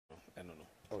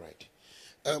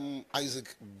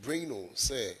Isaac Braino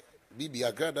say Bibi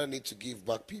Agradaa need to give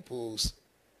back people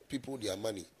their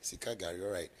money. Sika Gary,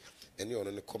 all right. And you're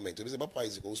on the comment. They say Papa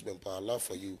Isaac Bempah, love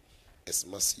for you is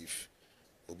massive.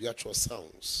 Obiatro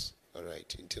sounds. All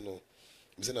right. Intino.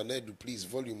 I'm saying do please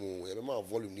volume. Remember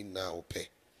volume now pay.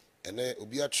 And then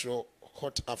Obiatro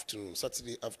hot afternoon,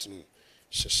 Saturday afternoon.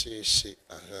 She.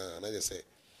 And I just say,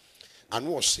 and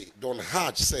what say? Don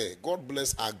Hodge say, God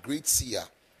bless our great seer,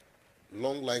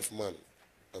 long life man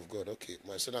of God. Okay,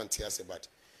 my son auntie say, but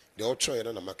they all try and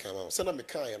I'm a send me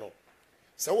car, you know.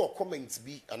 So what comments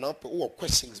be and what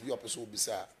questions be up so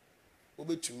bizarre.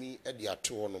 Obe to me at the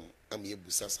atonum, I'm able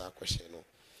to answer a question, no,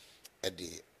 at the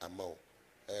amount.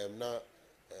 Now,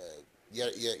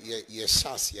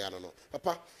 shas, yeah, no,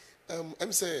 Papa.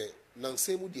 I'm say,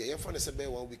 Nancy Moody, I find a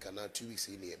 1 week and 2 weeks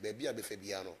in here, baby, I be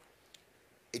Fabiano.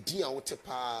 A dear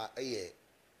Otepa, a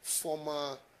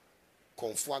former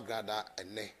Agradaa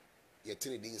and ne, yet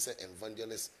didn't say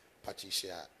evangelist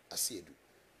Patricia Asiedu.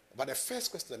 But the first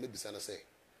question I may be say,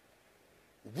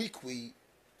 week we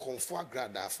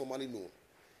Agradaa, formerly known,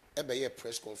 a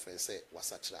press conference say was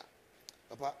such that.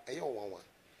 Papa, a young one.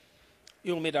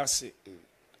 You made us say,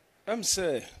 I'm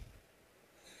say,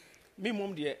 me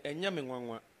mum dear, and yamming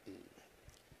one.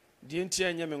 The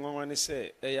entire yamming one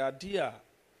say, a idea.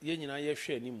 Yen na ye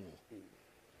hwe animu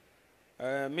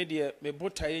me de me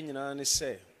bota yen na ne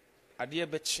se ade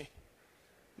beche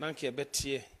na nke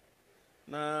betie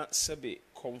na sebe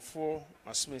komfo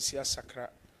asmesia sakra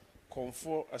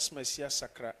komfo asmesia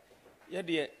sakra ye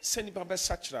de sani ba be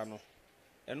sakra no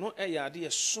eno ya ade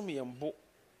som yembo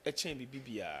echen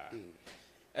bibia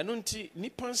eno nti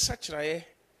nipa sakra ye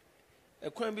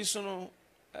ekwan bi so no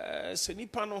se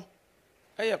nipa no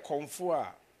komfo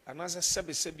a anasa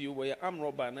sebe wo ya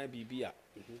amroba na bibia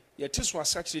ye tiso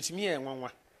asakire timi ye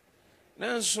nwanwa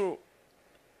nanso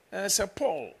se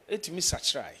Paul etimi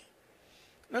sakrai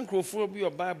na nkrofo bi o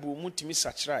Bible mu timi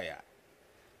sakrai a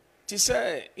ti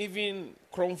say even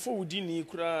kromfo wudi ni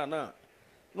kura na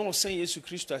no sen Yesu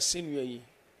Kristo asenua yi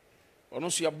ono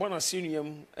so ya bona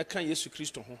asenuam eka Yesu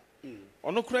Kristo ho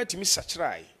ono kura timi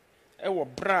sakrai wo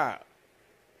bra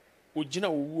ogina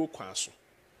owuo kwan so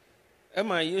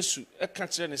Emma Yesu a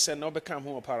catcher and said, no become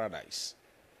home paradise.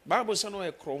 Bible said, no, a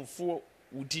cromfo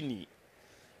udini.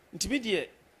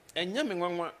 Intermediate, and yamming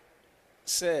one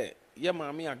say, ya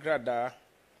mammy Agradaa,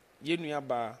 ye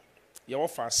nuaba, your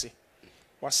farcy,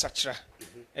 was such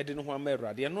a didn't want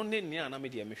merra, they are no name near an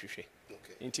media meshe.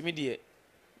 Intermediate,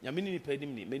 Yamini paid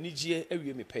him, many year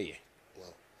every me pay.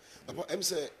 Well, but I'm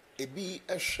say, a be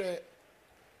a share,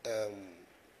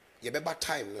 ye beba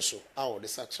time, so, our the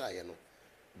such I know.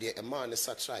 The man is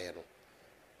such a no.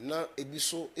 Now it be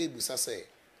so able to say,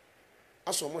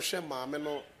 as almost share my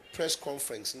press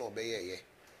conference no be ye.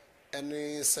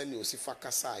 Any send you see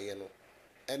facasa,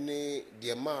 any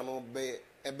the man no be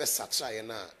a best such a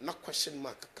na question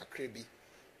mark kakrebi,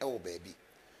 oh baby.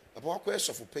 About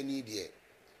question for penny dear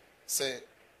say,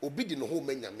 obedient home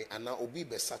many and now obe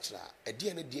be such a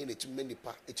dear to many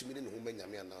part, it mean home many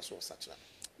and now so such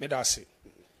a. Medasi.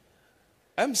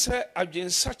 I'm say agin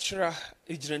sachra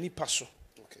ejirani paso.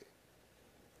 Okay.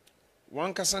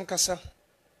 Wan kasankasa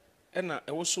ena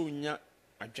ewoso nya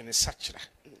agin sachra.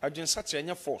 Agin sachra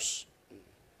nya force.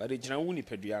 But ejina wuni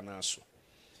pedua na so.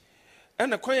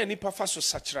 Ena kwanya nipa faso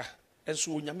sachra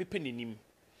enso onyame peninim.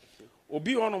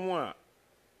 Obi ono mo a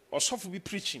osofo bi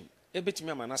preaching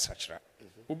ebetimi amana sachra.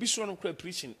 Obi so no kra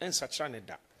preaching en sachra ne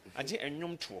da. Age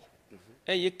enwom to.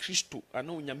 Eye Kristo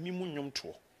ana onyame mu nwom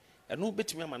to. Eno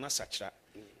betimi amana sachra.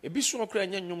 Ebi so okra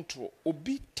nya nwom to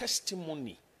obi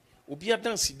testimony obi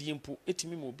adanse die mpo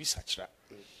etimi ma obi sachra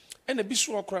ena bi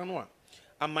so okra no a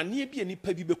amane bi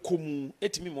anipa bi bekomu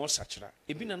etimi ma osachra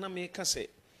ebi na me ka se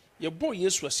ye bo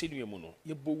Yesu asenuam no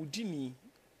ye bo wudini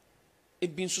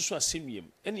ebi nso so asenuam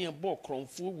ena ye bo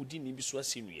kromfo wudini bi so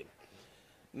asenuam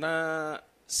na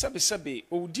sebe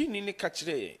wudini ne ka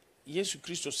kire Yesu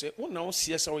Kristo se wona wo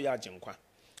siesa wo ya agenkwa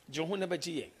je ho na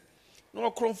beje ye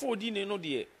no kromfo wudini no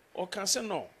de o kan se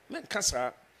no men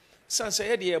kasa san se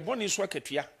ye de boni so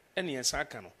akatua ene yensa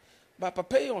aka no ba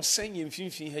papa ye on san ye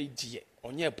mfimfin ha die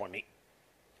onye boni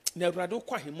na awurade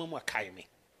kwa hemamu akai me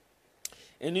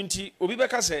enunti obi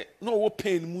beka se no wo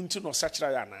pain mu nti no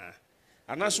sachira ya na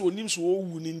anaso onim so wo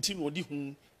wu ni nti no odi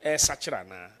hu sachira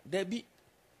na da bi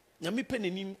nyame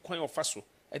penenim kwan ofaso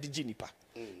ade ginipa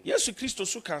Yesu Kristo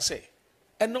so kan se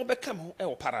eno beka me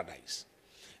ho paradise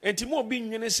enti mo obi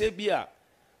nwene se bia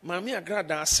Mami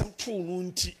Agradaa asem to no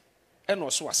nti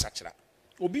ena so wasachira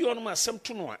obi ono ma asem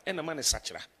to no a ena ma ne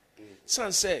sachira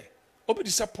san say obi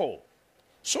disa Paul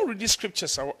so read the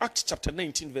scriptures our Acts chapter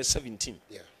 19 verse 17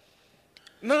 yeah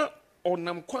na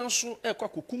ɔnam kwan so ɛkɔ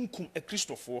akɔkunkum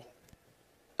akristofo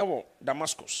ɛwɔ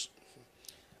Damascus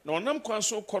na ɔnam kwan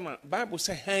so kɔ na Bible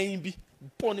sɛ han bi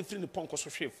bɔ ne firi ne pɔnkɔ so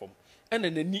hwee fam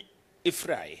ɛna n'ani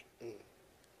efiraeɛ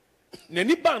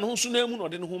n'ani baa no so na mu na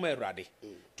ɔde ne ho ma Awurade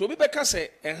to obi bɛka sɛ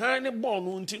ɛhan ne bɔɔ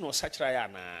no nti na ɔsakyera yɛ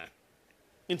anaa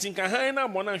nti nka han na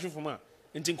abɔ na ahwe fam a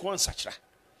nti nka ɔnsakyera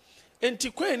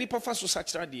enti kwan nipa fa so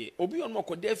sakyera deɛ obi ɔno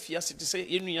ɔkɔda afia sete sɛ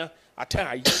yɛnua ata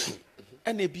ayi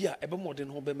ɛna ebi a ɛbɛma ɔde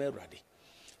ne ho bɛma Awurade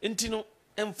enti no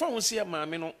ɛmfa ho sɛ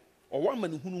maame no ɔwɔ ama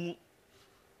ne hunu mu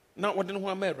na ɔde ne ho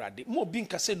ama Awurade mo obi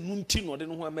nka sɛ nu nti na ɔde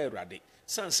ne ho ama Awurade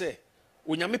san sɛ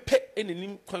onyame pɛ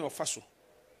ɛnanim kwan ɔfa so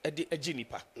ɛde agye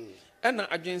nipa ɛna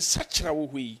adwensakyera wɔ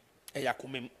hɔ yi ɛyɛ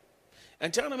akomam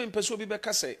enti ana me mpɛ sɛ obi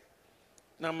bɛka sɛ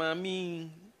na maame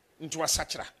nti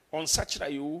wasakyera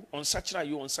ɔnsakyera yo ɔnsakyera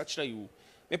yo ɔnsakyera yo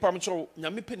mepa mkyerɛ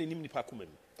nyame pɛ n'anim nipa komam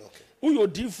woyɛ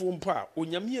odiifo mpo a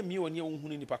onyame amie ɔne a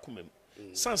wohunu nipa komam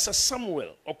san sɛ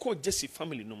Samuel ɔkɔ Jesse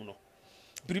family nom no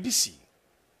biribi si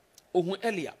ohun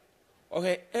Eliab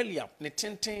ɔhɛ Eliab ne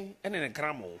tenten ɛne ne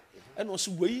gramo ɛna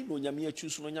ɔsɛ wei na onyame atwi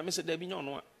so no onyame sɛ dabi nya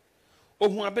ɔno a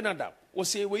ohun Abinadab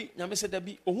wɔsɛ wei nyame sɛ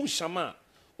dabi ohun Shama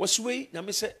wɔsɛ wei nyame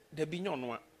sɛ dabi nya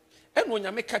ɔno a ɛna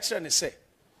onyame ka kyerɛ ne sɛ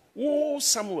wo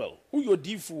Samuel woyɛ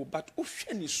odiifo but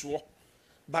wohwɛ ni soɔ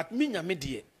but me nyame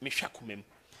deɛ mehwɛ komam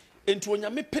enti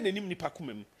onyame pɛ n'anim nipa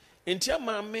komam enti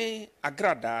ama me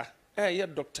Agradaa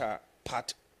ɛyɛ Dr.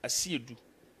 Pat Asiedu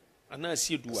ana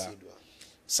Asiedu a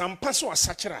sampa so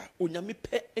asakyera onyame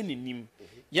pɛ n'anim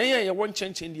yɛn yɛwɔ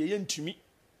nkyɛnkyɛn deɛ yɛntumi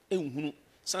nhunu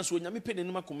san so onyame pɛ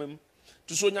n'anim akomam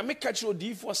to so onyame ka kyerɛ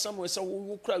odiifo Samuel sɛ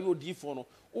wo kura yɛ odiifo no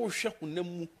wohwɛ honam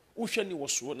mu wohwɛ ni wɔ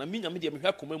soɔ na me nyame deɛ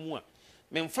mehwɛ komam mu a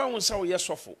memfa wo nsa wo yɛ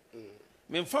sɔfo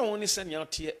memfa wo ne sɛ nea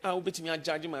teɛ a wobɛtumi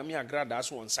agyagye maame Agradaa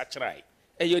so wɔn sakyerae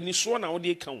ɛyɛ ni soɔ na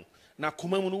wode ka wo na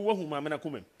komam no wahu maame na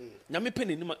komam nyame pɛ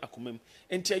n'anim akomam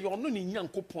enti ɛyɛ ɔno ne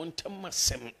Nyankopɔn ntam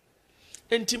asɛm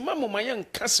enti ma moma yɛn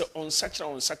ka sɛ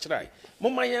ɔnsakyerae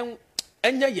moma yɛn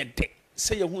ɛnyɛ yɛ dɛ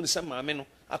sɛ yɛhu ne sɛ maame no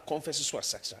akɔmfɛse so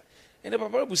asakyera ɛne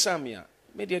papa busa me a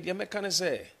me deɛ mɛka ne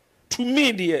sɛ to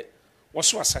me deɛ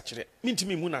wɔso asakyerɛ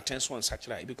mentimi mu na ten so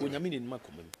ɔnsakyerae because nyame n'anim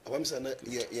akomam awam sɛ na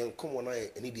yɛn nkɔmmɔ no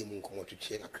ayɛ ɛne deɛ mu nkɔmmɔ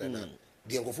twetwe kakra na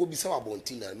deɛ nkɔfoɔ bisa wɔ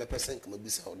abɔnten na mɛpɛ sɛ nkama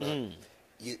bisa wo na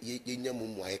yɛnya mu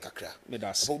mmuayɛ kakra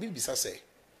medase obi bisa sɛ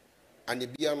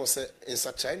anebia no sɛ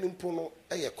nsakyerae no mpo no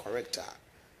ɛyɛ correct a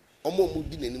ɔmo mu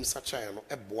di n'anim sakyerae no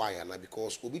ɛboa yɛ na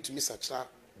because obi tumi sakyera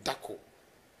dako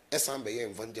ɛsan bɛyɛ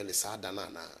evangelist ada na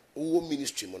na wo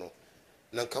ministry mu no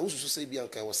na nka wosusu sɛ bi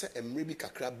anka wɔ sɛ emre bi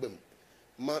kakra bam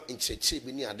ma nkyerɛkyerɛ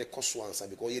bi ne ade kɔ so ansa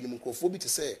because yɛnim nkurɔfoɔ bi te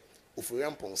sɛ ofori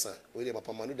amponsa wɔde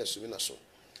papa manu da sumi na so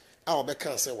a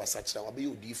wɔbɛka sɛ wasakyera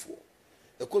wabɛyɛ odiifoɔ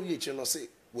ɛkɔ wie kyerɛ no sɛ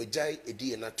wagyae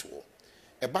ɛdi yɛ natoɔ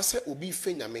ɛba sɛ obi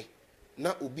fɛ nyame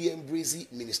na obi embrace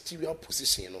ministerial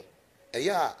position no ɛyɛ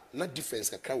a na difference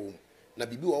kakra wɔ mu na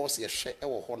biribi wɔ sɛ yɛhwɛ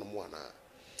ɛwɔ hɔ no mu anaa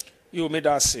yo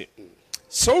medase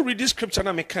so read this scripture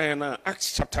na meka na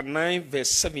Acts chapter 9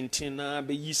 verse 17 na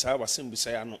bɛyi saa wasɛm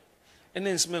busa ya no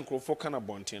ɛne nsɛm nkurɔfoɔ ka na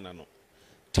bɔnten na no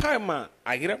time a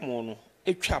ayerɛ mo no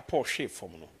atwa Paul hwee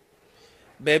fam no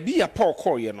baabi a Paul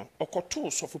kɔɔyɛ no ɔkɔtoo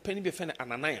sɔfo pani bi fɛ no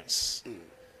Ananias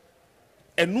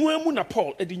ɛnoa mu na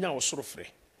Paul adi nya ɔsoro frɛ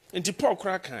nti Paul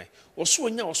koraa kan ɔso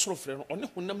nya ɔsoro frɛ no ɔne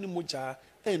honam ne mogya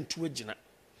antu agyina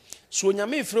so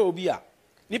onyame frɛ obi a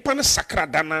nipa ne sakra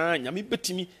dana nyame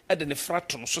betimi ɛde ne fra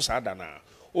to no so saa dana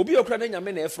obi okra na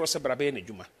nyame na ɛfrɛ sɛ brabe na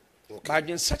adwuma ba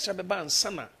adwen sakra bɛba ansa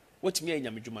na watimi ayɛ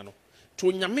nyame adwuma no to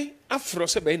nyame afrɛ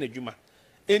sɛ bɛyɛ na adwuma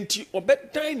enti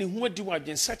ɔbɛdan ne ho adi wɔ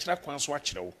adwen sakra kwan so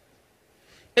akyerɛ wo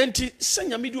enti sɛ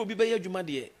nyame de obi bɛyɛ adwuma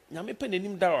deɛ nyame pɛ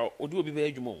n'anim da ɔde obi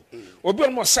bɛyɛ adwuma o obi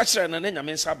ɔno sakra na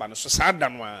nyame nsa aba no so saa da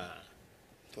no a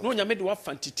no nyame de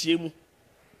wafa ntitie mu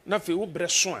na fe wo brɛ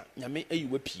so a nyame ayi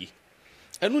wapie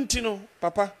ɛnu nti no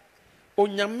papa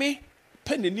onyame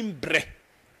pɛ n'anim brɛ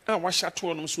a wahyɛ to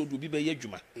ɔnom so obi bɛyɛ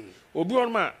adwuma obi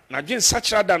ɔnom a n'adwen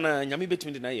sakyera da na nyame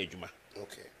betumi de na yɛ adwuma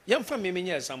yɛmfa mmemme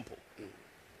nyɛ example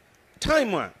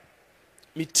time a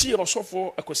metie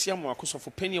ɔsɔfo akosia mo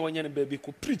akosɔfo pani a wɔnyɛ no baabi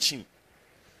ko preaching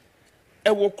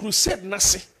ɛwɔ crusade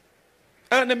nase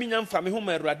a na menya mfa me ho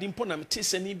ma Awurade mpo na mete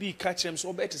sɛ ne bi ka kyerɛm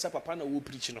sɛ ɔbɛte sɛ papa na wɔ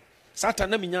preach no sata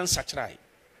na menya nsakyerae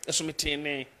ɛso metee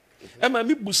ne ɛma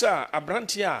me busa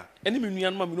abrante a ɛne me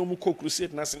nua no ma me no mu kɔ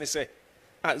crusade nase ne sɛ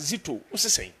a Zito wo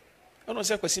sesɛn ɛno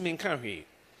sɛ kwasi me nka hwee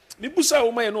me busa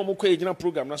wo ma yɛ no mo kɔ yɛgyina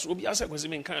program na so obi asɛ kwasi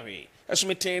me nka hwee ɛso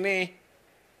metee ne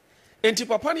enti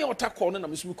papa ne ɔta kɔ no na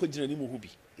me so me kɔ gyina ne mu ho bi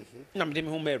na me de me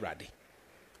ho ma Awurade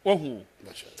wahu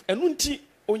ɛno nti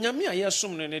onyame a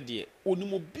yɛsom no ne deɛ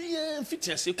onimo bia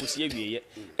mfitiase kosi awieyɛ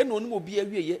ɛna onimo bia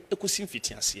awieyɛ ekosi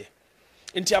mfitiase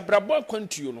enti abrabɔ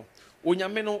akwantuo no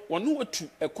onyame no wonu watu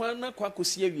ekwan na kwa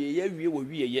kosi awie wo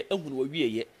wieye ehunu wo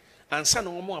wieye ansa na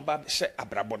omo aba hye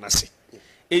abrabo nase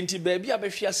enti baabi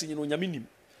abehwe ase nyina onyame nim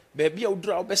baabi a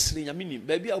odura obesere nyame nim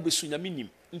baabi a obesu nyame nim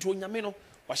enti onyame no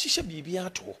wahyehyɛ biribi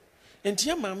ato enti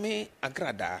ya maame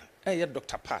Agradaa eye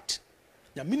Dr. Pat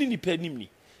nyame ni nipa nim ni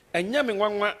enyame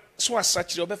nwanwa so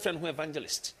asakire obefrɛ no ho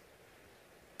evangelist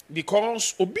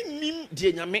because obi nim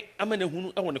die nyame amana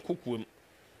hunu ɛwɔ ne kokuam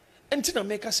enti na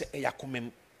meka sɛ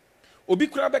eyakomem obi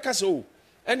kura bɛka sɛ o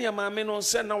ɛne maame no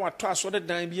sɛ na wato aso de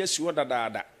dan bi asi hɔ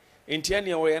dadaada enti ɛne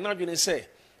ɔyɛ na dwene sɛ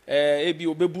ebi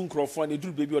obebu nkrɔfo na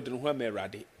eduru bebi ɔde no ho ama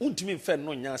Awurade untimi mfɛ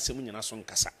no nya asɛm nyina so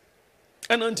nkasa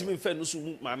ɛna untimi mfɛ no so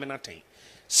hu maame na tan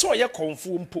sɛ ɔyɛ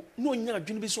kɔnfo mpo na onya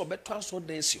adwene bi sɛ ɔbɛto aso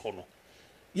dan asi hɔ no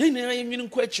yɛn nyinaa yɛnwene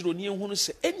nkɔ akyiro ne yɛhu no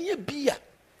sɛ ɛne bia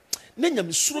na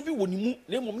nyamesuro bi wɔ ne mu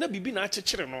na mmom na bibi na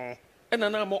akyekyere no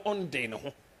ɛna na ama ɔnden ne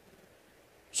ho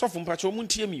sɔfo mpakyɛ ɔmo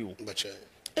ntie mi o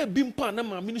ebi mpa na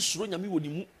maame ne suro nyame wɔ ne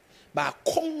mu ba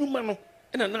akɔm nwuma no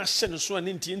ɛna na ahyɛ ne so a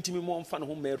ne ntie ntimi mo mfa ne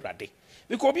ho ma Awurade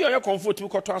because obi a ɔyɛ kɔnfo tumi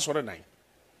kɔtɔ asɔre dan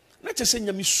na kyɛ sɛ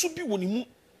nyamesu bi wɔ ne mu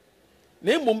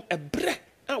na mmom ɛbrɛ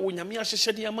a wɔ nyame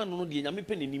ahyehyɛ de ama no no deɛ nyame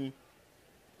pɛ n'anim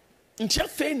nti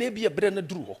afei na ebi ɛbrɛ na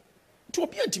duru hɔ nti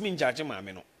obi antimi ngyagye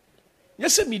maame no nyɛ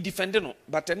sɛ mi defend no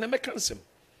but ɛnɛ mɛka nsɛm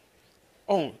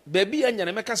baabi a nya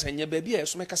na mɛka sɛ nyɛ baabi a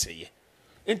ɛso mɛka sɛ yɛ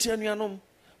enti anuanom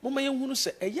moma yɛhunu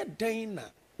sɛ ɛyɛ dan na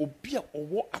obi a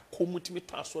ɔwɔ akɔmu timi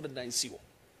to asɔre dan si hɔ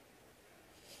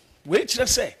wei kyerɛ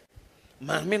sɛ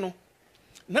maame no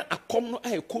na akɔm no a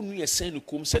ɛkɔnu yɛ sɛn no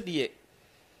kom sɛdeɛ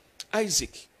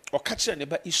Isaac ɔka kyerɛ ne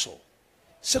ba Esau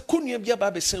sɛ kɔnua bi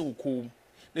aba abɛsɛn wo kom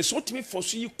na sɛ wotumi fɔ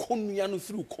so yi kɔnua no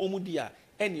firi wo kɔn mu di a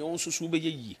ɛne ɔn nso so wobɛyɛ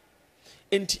yie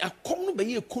enti akɔm no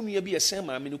bɛyɛ kɔnua bi ɛsɛn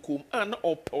maame no kom a na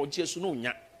ɔpɛ ɔgye so na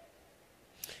onya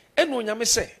ɛna onyame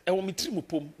sɛ ɛwɔ me tiri mu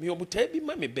pom me ɔbotaa bi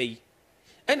ma me bɛyi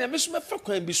ɛna me so mɛfa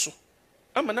kwan bi so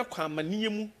ama na kwa amaniye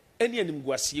mu ɛne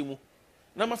animguaseɛ mu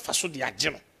na mafa so de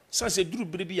agye no san sɛ duru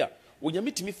bere bi a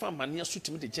onyame timi fa amaniya so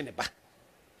timi de gye ne ba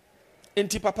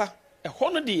enti papa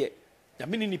ɛhɔ no deɛ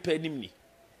nyame ne nipa anim ni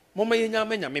mɔma yɛ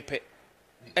nyame pɛ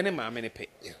ɛne maame ne pɛ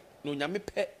na onyame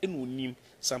pɛ ɛna onim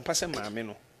sampa sɛ maame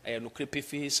no ɛyɛ no kre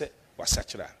pefee sɛ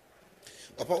wasakyera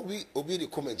Papa, we the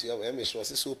comment you have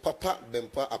so Papa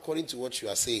Bempah, according to what you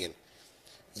are saying,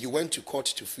 you went to court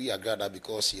to free Agradaa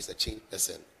because she is a changed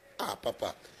person.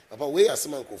 Papa, where are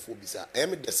some unclephobia? I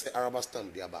am the Arab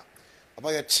stamp diaba.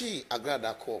 Papa, your chi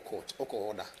Agradaa court,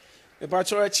 order.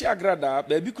 About your chi Agradaa,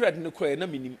 baby cred no quay na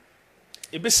minim.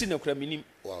 A bessin no craminim.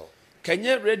 Wow. Can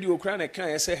you radio crown a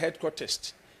can say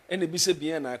headquarters? And a bissa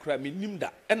bien I cry minim da,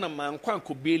 and a man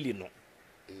quanco bailey no.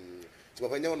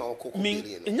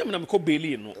 Nyamna ko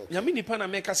beli no nyame nipa na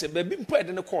meka se ba bi mpo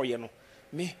de ne ko ye no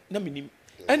me na minim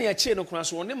ani a che no kran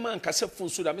so ne man kasa fun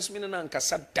so da mesme ne na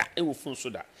nkasa da e wo fun so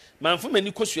da manfo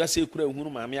mani kosua se kura ehunu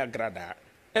maame Agradaa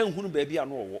ehunu ba bi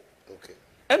ano wo okay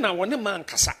na wo ne man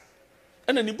kasa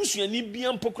na ne busua ni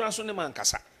bia mpo kran so ne man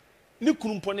kasa ne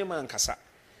kunu mpo ne man kasa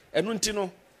eno nti no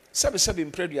sebe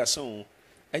mpraduasa o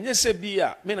enye se bi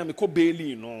a me na me ko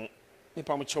beli no me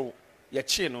pam chew ye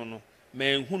che no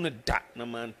men hunu da na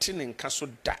mantene nka so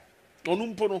da onu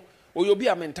mpo no oyobi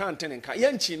a mentantene nka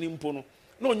yanchi ni mpo no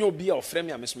na onye obi a ofrɛ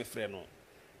me a mesome frɛ no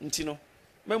nti no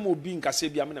memo obi nka se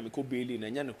bia me na me ko beli na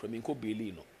nya ne kra me ko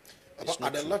beli no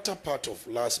at the latter part of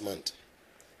last month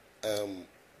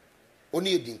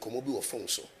oni edin komo bi wo phone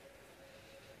so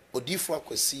odifo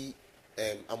akwasi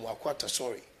amwakwata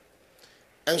sorry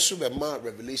enso be ma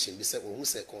revelation bi se wo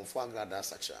se konfo Agradaa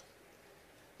sacha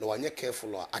no wanye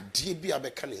careful a adie bi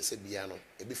abeka ne nsa bia no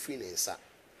e be free ne nsa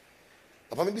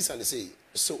papa me bisa ne say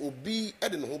so obi e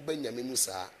de ne ho ba nyame mu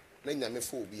saa na nyame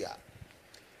fo obi a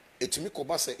etumi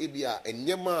koba se e bia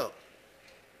enyema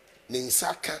ne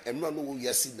nsa ka emra no wo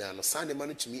yasi na no saa ne ma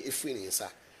no tumi e free ne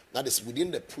nsa that is within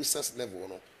the process level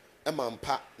no e ma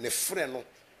mpa ne frɛ no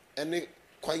ene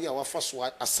kwan ya wafa so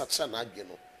asacha na adwe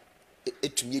no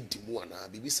etumi edi mu ana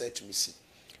bibi sa etumi si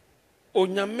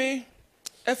onyame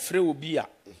efre obi a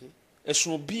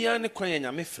eso obi a ne kwan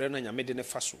nyame frɛ na nyame de ne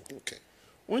fa so okay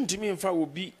wontimi mfa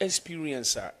obi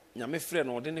experience a nyame frɛ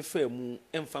na ɔde ne fa mu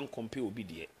emfa compare obi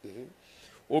de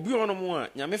obi ono mu a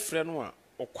nyame frɛ no a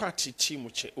ɔkɔ atichi mu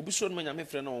kye obi so no nyame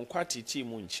frɛ na ɔnkɔ atichi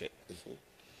mu nkye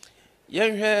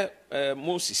yɛhwɛ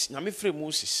Moses nyame frɛ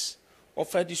Moses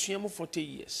ɔfa disua mu 40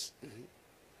 years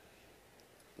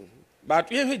but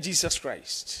yɛhwɛ Jesus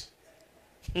Christ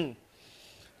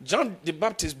John the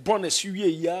Baptist born as you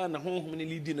ya na honhom ne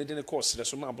leading na de course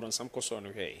so ma bronsam koso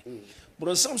no hwe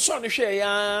bronsam so no hwe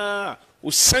ya o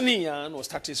sani ya no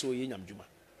start so ye nyamdwuma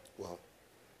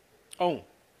wow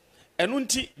eno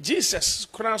nti Jesus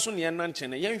kra so ne na nche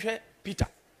ne yenhwe Peter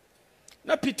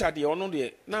na Peter de ono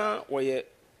de na woye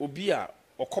obi a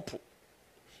okopo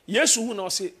Yesu hu na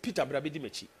ose Peter bra bedi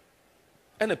machi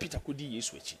ena Peter kodi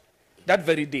Yesu achi that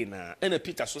very day na ena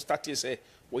Peter so start say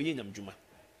woye nyamdwuma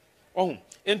oh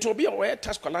ento obi a woye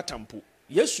task collector mpo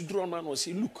Yesu duro no na ose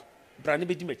look bra ne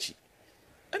bedi machi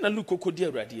ena look kokodi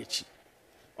Awurade achi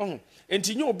oh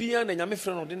enti nye obi a na nyame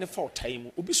frɛ no de ne fa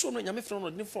time obi so no nyame frɛ no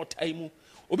de ne fa time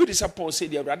obi disappoint say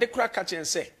de Awurade kra ka chen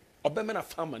say obeme na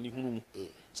fama ni hunu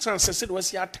san se de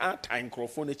wasi ata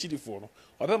nkrofo na chidifo no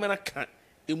obeme na ka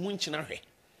emu nchina hwe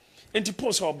enti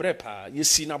pon so obre pa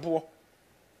yesi na bo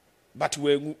but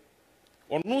wengu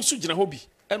ono so gina hobi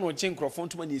e no nche nkrofo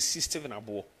ntuma na yesi Steven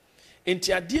abo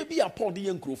enti ade bi apon de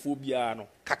ye nkrofo bia no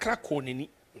kakra ko nani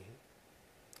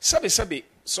sabe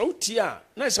so tia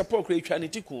na support kra etwa ne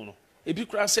tikun no ebi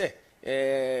kra se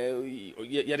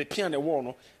ye de pian e wo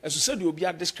no eso se de obi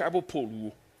a describe Paul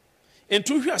wo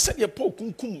ento hwi ase de Paul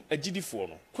kunkum agidifo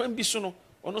no kwan bi so no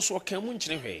ono so kan mu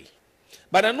nkyene hwei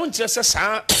bada no nkyere se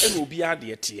saa e no obi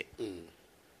ade ete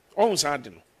ohun saa de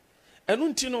no eno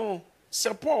nti no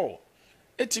se Paul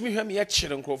etimi hwa me ye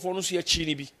kyere nkrofo no so ye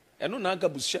kyiri bi eno na aga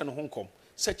busia no honkom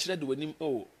se kyere de wanim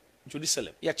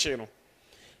Jerusalem ye kyere no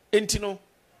enti no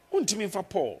untimi fa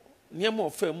Paul niema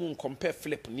ofa mu compare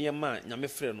Philip niema nyame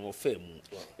frɛ no ofa mu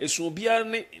esu obia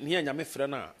ne ne nyame frɛ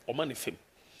na ɔma ne fem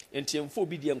enti emfo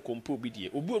obi die nkompo obi die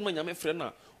obi onu nyame frɛ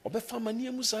na ɔbɛfa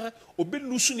mania mu saa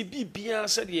obelusu ne bibia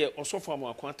sɛ de ɔsɔfo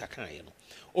amakwa atakan ye no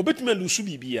obetuma lusu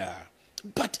bibia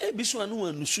but ebiso anu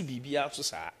anusu bibia so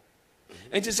saa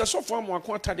enti sɛ sɔfo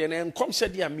amakwa atade na enkom sɛ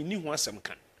de amini ho asɛm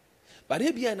ka but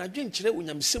ebia na dwenkyerɛ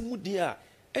onyamsɛm mu die a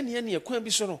ene ekwan bi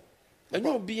so no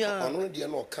enyo obia ɔno de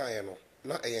na ɔkan ye no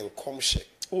na ɛyɛ nkomhye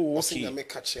okay na me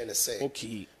ka kyerɛ ne sɛ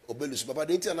okay obelusu baba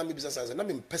de ntia na me bisa sanse na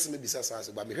me mpese me bisa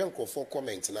sanse ba me hwɛ nkɔfo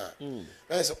comment na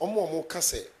na sɛ ɔmo ka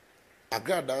sɛ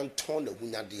Agradaa nton na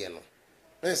hunyade no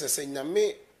na sɛ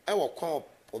nyame ɛwɔ kwan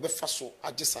obefa so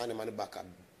agye saa ne mane baka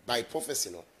by prophecy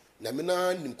no na me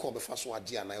na nim kwan obefa so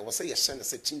agye ana ɛwɔ sɛ yɛ hyɛ ne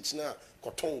sɛ chinchina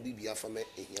kɔtɔn obi bia fa me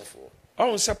ehiafo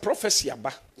ɔn sɛ prophecy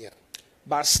aba yeah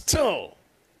but still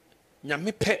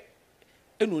nyame pɛ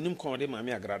eno nim kwan de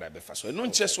maame Agradaa befa so eno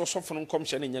nkyɛ so sɔfo no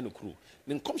nkomhye ne nya no kru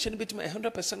ne nkomhye ne betima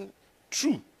 100%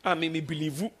 true a me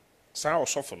believe saa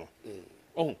ɔsɔfo no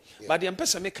oh but the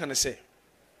empesa me kan sɛ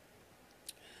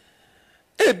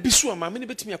bisu maame ne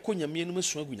betimi akonya me no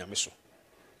masu agu nyame so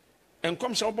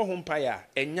enkomhye obo ho mpa ya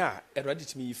enya a Awurade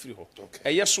timi yifiri ho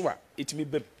eye so a etimi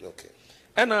bem okay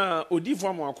ɛna odifo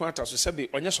amakwa ata so sɛbe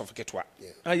onye sɔfo ketwa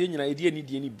a ye nyina edi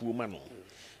ani buo ma no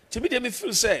tibi de me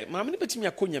feel say maame ne betimi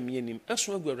akonya me anim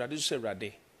asu agu Awurade so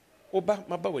Awurade oba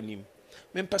maba wanim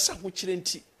me mpasa ho kyerɛ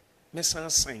nti me san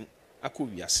akɔ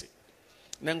wiase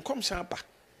na nkomhye aba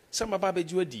sɛ maba ba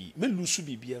giwadi me lusu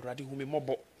bibia Awurade hu me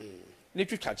mɔbɔ ne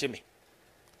twitwa gye me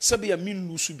sɛbe ya min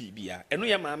lusu bibia eno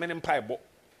ya maame ne mpa ebo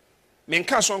me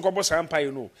nka so nkɔbɔ saa mpa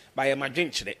ye no ba ye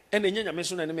madwenkyerɛ ena nya nyame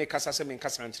so na ne me kasa sɛ me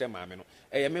nkasa nkyerɛ maame no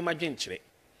ɛyɛ me madwenkyerɛ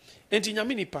enti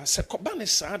nyame nipa sɛ kɔba ne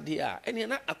saa de a ene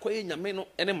na akɔyɛ nyame no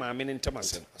ene maame ne ntam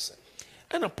asɛm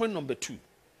ena point number 2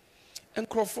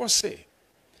 enkrɔfo sɛ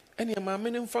ene maame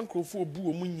ne mfa nkrɔfo obu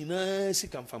omu nyinaa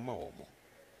sika mfa ma wo mo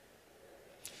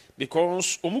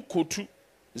because omu kotu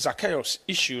Zacchaeus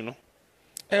issue no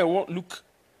ɛwɔ Luke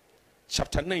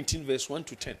chapter 19 verse 1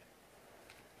 to 10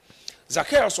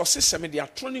 Zacchaeus was sesame de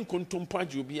atroni nkontompo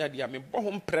age obi ade a me bo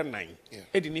ho mpre nan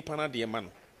edi nipa na de ma no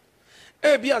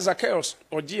bia Zacchaeus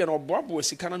ogie na oboabo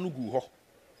sika na no gu ho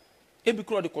ebi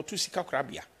kro de kotu sika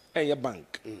korabia ye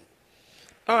bank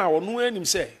ono anim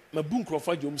se mabu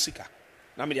nkrofo age om sika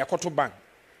na me de akoto bank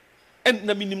en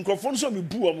na minim nkrofo no so me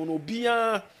bu om no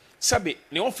bia sabe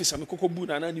ne office me kokobu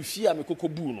na na ne fie a me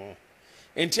kokobu no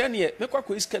entia ne me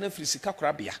kwakọ iska na firi sika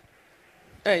korabia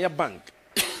ya bank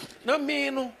na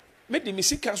me no me de me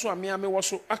sika so ame wo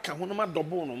so aka ho no ma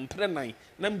double no mpre nan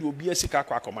na me de obi asika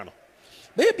akoma no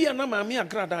baby na maame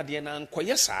Agradaa de na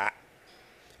nkoye saa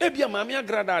ebia maame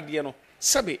Agradaa de no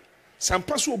sabe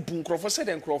sampa so obu nkrofo se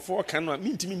de nkrofo ka no a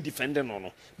mintimi defend no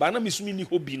no ba na mesumi ni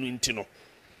hobi no nti no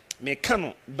me ka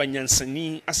no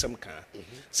banyansani asem ka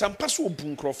sampa so obu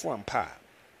nkrofo ampa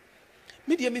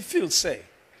me de me feel say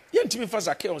yentimi fa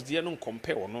Zacchaeus de no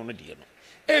compare ono no de no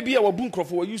ebia wabu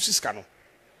nkrofo wa use ska no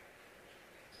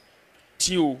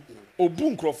tio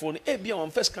obu nkrofo no ebia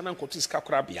wan first kana nkotu ska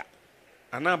korabia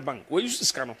ana bank wa use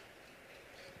ska no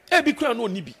ebi kura no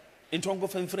ni bi ento ngo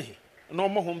fanfre he no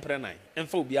mo ho mpre nan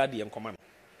emfa obi ade enkoma no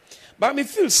ba me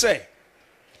feel say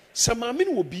samame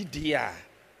no obi de a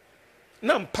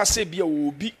na mpase bia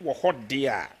obi wo hode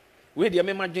a we de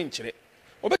me madwen kyere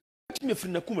obetimi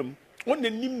afiri na kumam won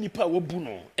nanim nipa wabu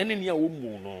no ene ne a wo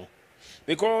mu no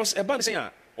because eba ne say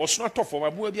ɔsono atɔ fam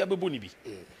aboa bi abɛbɔ ne bi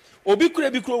obi kura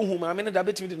hu maame ne da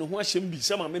betimi de ne ho ahyɛm bi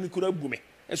sɛ maame ne kura gu me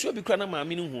ɛso obi kura na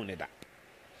maame ne hu ne da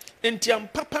enti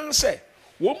ampapa sɛ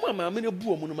wɔn mu a maame ne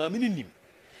bu ɔmo no maame ne nim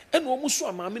ɛna wɔn so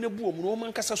a maame ne bu ɔmo no wɔn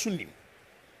ankasa so nim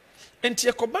enti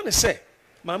ɛkɔba ne sɛ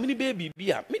maame ne bɛyɛ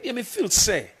biribi a me deɛ me feel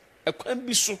sɛ ɛkwan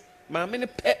bi so maame ne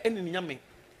pɛ ɛne ne nyame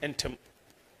ntɛm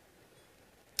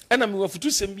ɛna me wafutu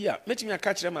sɛm bi a mɛtumi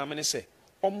aka kyerɛ maame ne sɛ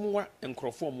ɔmoa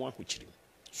nkurɔfoɔ ɔmo ahokyiri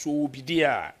so obi di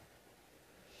a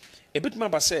ebetuma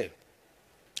ba sɛ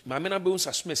maame na bɛwu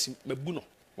sasomasi mabu no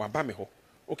waba me hɔ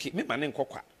okay me ma ne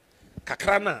nkɔkwa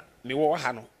kakra na me wɔ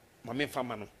ha no maame mfa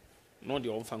ma no no de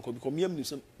ɔmfa nkɔ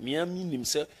because miam nim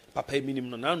sɛ papa mi nim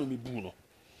no na no me bu no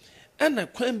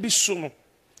ɛna kwan bi so no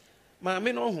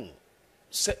maame no ho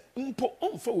sɛ mpo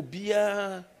ɔmfa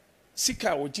obiara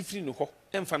sika a wɔgye firi no hɔ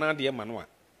ɛmfa na adeɛ ma no a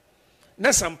na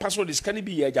sampa so de sika no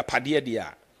bi yɛ agyapadeɛ deɛ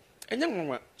a ɛnyɛ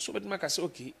nwanwa so bɛtuma ka sɛ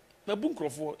okay mabu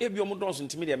nkurɔfoɔ ebi ɔmo dɔɔso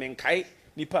ntimi deɛ menkae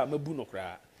nipa a mabu no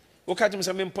koraa woka gyem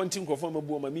sɛ mempɔnti nkurɔfoɔ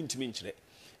mabu ɔma mentimi nkyerɛ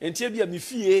enti ebi a me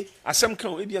fie asɛm ka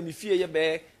ebi a me fie yɛ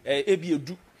bɛɛ ebi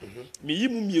edu meyi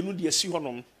mu mmienu de asi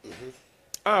hɔnom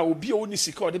a obi a woni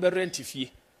sika ɔde bɛ rent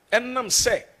fie ɛnam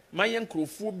sɛ mayɛ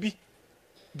nkurɔfoɔ bi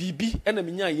bibi ɛna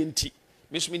menya yɛ nti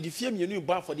me so me de fie mmienu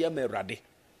bɔ afɔde ama Awurade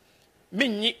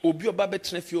menyi obi ɔba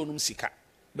bɛtena fie ɔnom sika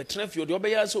bɛtena fie ɔde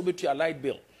ɔbɛyɛ sɛ ɔbɛtua light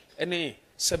bill ɛne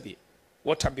sɛbe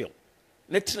water bill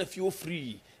ne tena fie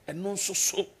ofree ɛno nso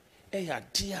so ɛyɛ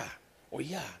ade a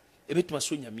ɔyɛ a ɛbɛtuma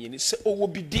so nyame ni sɛ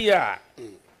ɔwɔ bi de a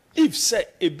if sɛ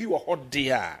ebi wɔ hɔ de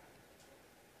a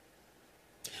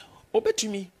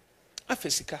ɔbɛtumi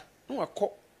afɛ sika na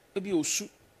wakɔ ebi Owusu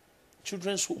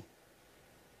children's home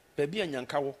baabi a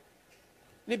nyanka wɔ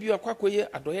ne bi akɔ akɔyɛ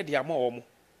adɔyɛ de ama wɔn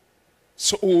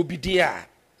sɛ ɔwɔ bi de a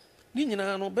ne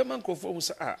nyinaa no bɛma nkurɔfoɔ mu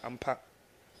sɛ ampa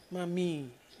maame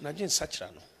na gye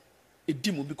nsakyera no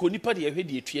edi mu because nipa de ɛhwɛ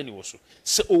de etua ne wɔ so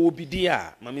sɛ ɔwɔ bi de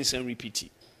a maame nsan repeat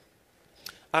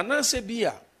anaasɛ bi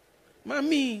a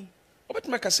maame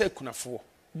ɔbɛtuma ka sɛ akunafoɔ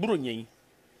buro nyan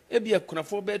ebi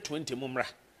akunafoɔ bɛɛ 20 mu mmra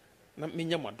na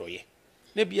menya mu adɔyɛ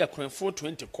na bi akunafoɔ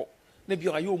 20 kɔ na bi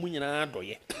ayɛ ɔmu nyinaa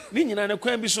adɔyɛ ne nyinaa na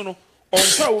kwan bi so no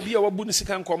ɔmfa obi a wabu ne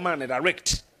sika nkɔ ma ne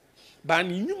direct ba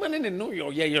ne nnwuma ne no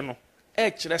yɛ no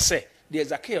ɛkyerɛ sɛ deɛ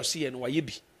Zacchaeus yɛ no wayɛ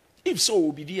bi if sɛ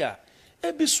ɔwɔ bi di a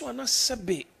ebi so ana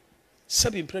sɛbe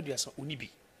mpraduasa oni bi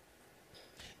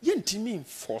yɛntimi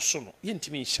mfɔ so no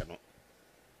yɛntimi nhyɛ no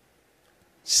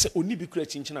sɛ oni bi kura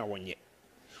kyinkyin a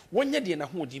wɔnyɛ deɛ na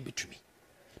hoɔden betumi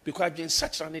because adwen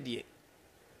sakyera ne deɛ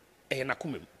ɛyɛ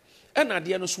nakoma mu ɛna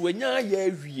adeɛ no so wanya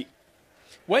yɛ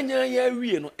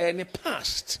awie no ɛne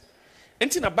past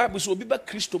enti na Bible so obi ba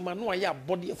Kristo ma no ayɛ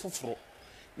abɔdeɛ foforɔ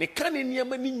ne ka ne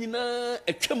nneɛma ne nyinaa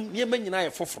atwam nneɛma nyinaa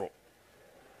yɛ foforɔ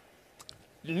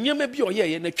nneɛma bi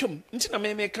ɔyɛ na atwam enti na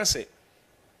mɛmɛ ka sɛ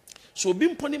so obi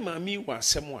mpo ne maame wɔ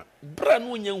asɛm a bra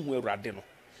no nya hu Awurade no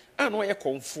a no ɔyɛ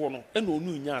kɔnfoɔ no ɛna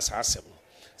ɔnu nya asa asɛm no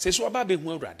sɛ so ɔba bɛhu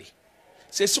Awurade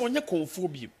sɛ ɔnyɛ kɔnfoɔ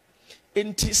bi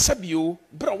enti sabio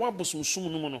bra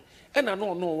wabosomsom no mu no ɛna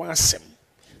no ɔno wɔ asɛm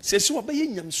sɛ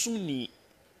ɔbɛyɛ nyamsom ni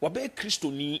wɔbɛyɛ Kristo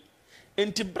ni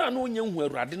enti bra no nya hu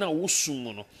Awurade na wo sum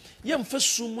mu no yɛmfa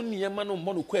sum mu nneɛma no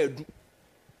mmɔ no kɔ adu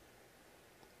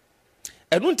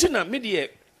ɛno nti na me deɛ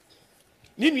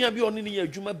ni nua bi ɔne ne yɛ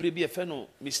adwuma bere bi ɛfɛ no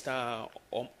Mr.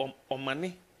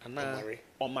 Omane ana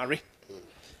Omare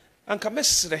anka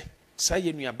mesrɛ saa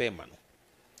yɛ nua bɛɛma no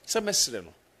sɛ mesrɛ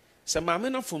no sɛ maame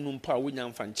na fom no mpa a wonya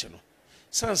mfa nkyɛ no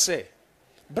san sɛ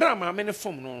bra maame ne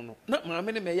fom no na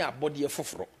maame ne mɛyɛ abɔdeɛ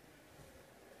foforɔ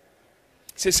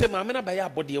sɛ maame na bɛyɛ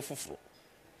abɔdeɛ foforɔ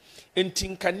enti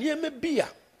nka nneɛma bi a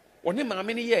ɔne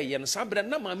maame ne yɛɛyɛ no saa berɛ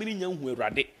na maame ne nya hu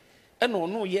Awurade ɛna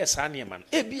ɔno yɛ saa nneɛma no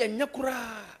ebi ɛnyɛ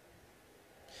koraa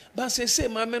ba sɛ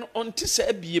maame no ɔnte sɛ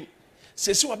abiem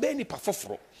sɛ wabɛyɛ nipa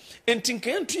foforɔ enti nka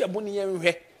yɛnto yɛ bo ne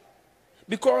yɛnhwɛ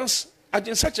because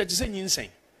agyensakyerɛ te sɛ nyinsɛn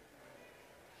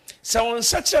sɛ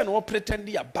ɔnsakyerɛ na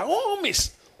ɔpretend a by all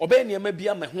means ɔbɛyɛ nneɛma bi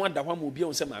ama ho ada hɔ ama obi a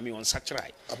sɛ maame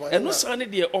ɔnsakyerɛ ɛno saa ne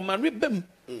deɛ ɔmare bam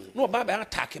na ɔba bɛyɛ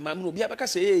atake maame no obi abɛka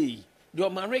sɛ deɛ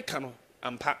ɔmare ka no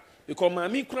ampa because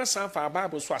maame kura san fa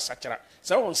Bible so asakyera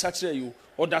sɛ ɔnsakyerɛ yi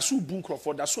ɔda so bu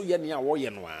nkurɔfoɔ ɔda so yɛ nea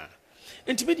wɔyɛ no a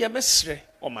enti bi deɛ mɛsrɛ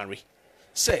ɔmare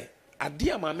sɛ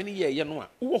adeɛ a maame no yɛɛyɛ no a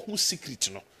wowɔ ho secret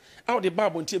no a wɔde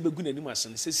Bible nti ɛbɛgu n'anim ase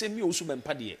no sɛ mi Owusu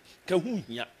Bempah deɛ ka ho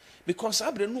hia because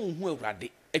abere no hu Awurade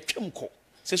atwam kɔ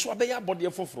sɛ wabɛyɛ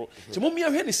abɔdeɛ foforɔ nti mommia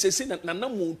hwɛ ne sɛse na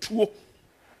nam tuo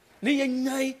ne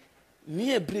yɛnyae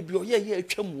ne ɛberɛ bi ɔyɛ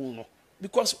atwam mu no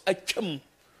because atwam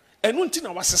ɛno nti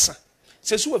na wasesa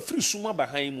sɛ wafiri sum aba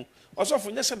han mu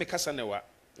ɔsɔfo nyɛ sɛ mekasa ne wa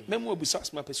mɛmu abusa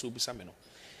asɛm apɛ sɛ obusa me no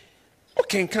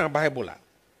ɔkenka Bible a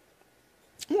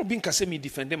na obi nka sɛ me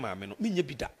defend maame no menyɛ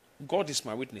bi da God is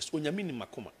my witness. Onyame ni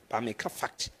makoma. Ba me ka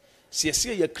fact. Se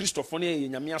ye Christopher ne ye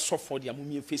nyame asofo de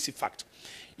amumie face fact.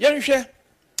 Yenhwe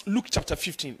Luke chapter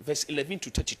 15 verse 11 to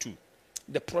 32.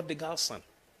 The prodigal son.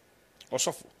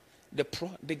 Osofo. The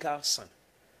prodigal son.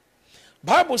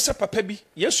 Bible say papa bi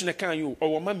Yesu ne kan yo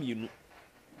owo mamienu.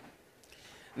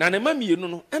 Na ne mamienu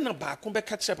no na ba ko be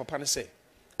ka kire papa ne say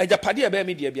ajapade e be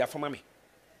me de bia fama me.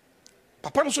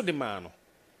 Papa no so de ma no.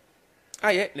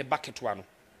 Aye ne bucket wa no.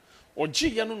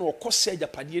 Oji ye no no okose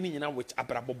ajapade ni nyina with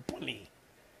abrabo boni.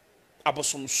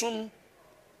 Abosomsom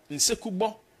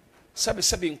nsekubo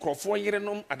sebe nkrofo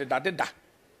yerenom adedadeda.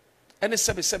 Ene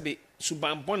sebe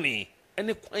suban boni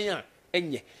ene kwan a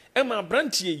enye. Ema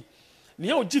abrantie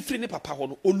ne oji firi ne papa ho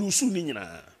no olusu ni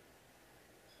nyina.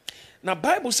 Na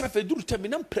Bible say fe duru temi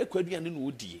na mprekwa aduane no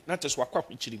odie na teso akwa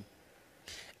hwechirim.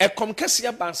 Ekom kase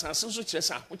ya bansansen so kire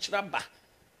sa hwechira ba.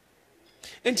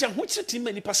 Enti ahwechire ti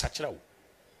mani pa sakira wo.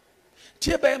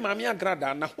 Tie ba maame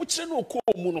Agradaa na hwechire no okọ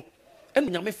mu no eno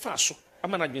nyame fa so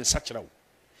ama na dwen sakira wo.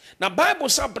 Na Bible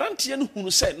say brantie no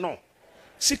hunu say no.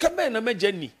 Sika be na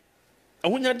magya ni.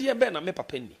 Ahonyade be na me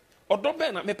papa ni. Odo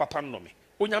be na me papa no me.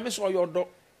 Onyame so oyodo.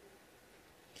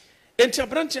 Enti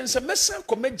brantie nse mesa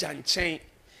ko magya nchen.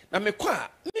 Na me kwa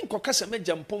me nkoka se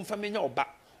magya mpomfa menya oba.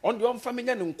 Onde omfa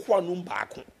menya ne nkoa no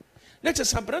baako. Na che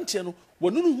sabrantie no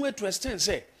wonunu hu eto extend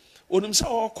say onim se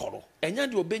okoro enya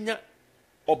de obenya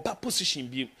oba position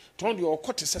bi ton de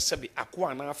okote sesebe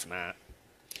akoa na afna.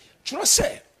 Tro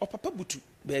se opapa butu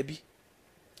baabi.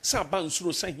 Sa ba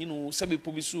nsuro sa hinu sebe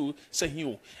pobisu sa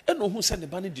hinu eno hu se ne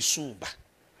ba ne di sun ba.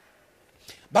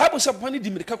 Bible say papa ne di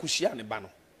mirika kohia ne ba no.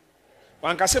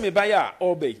 Wanka se me ba ya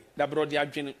obey da brode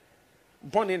adwene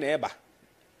bone na eba.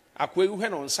 Akoa hu he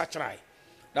no nsa krai.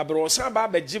 Da bro san ba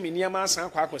jimi niama san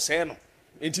kwa akose no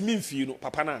enti mimfi no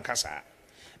papa na ankasa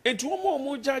enti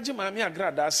omo jaji maame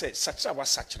Agradaa se sakira wa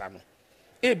sakira no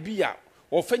ebia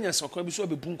ofanya sakwa bi so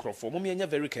be bunkrofo mo me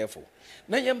very careful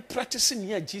na yem practice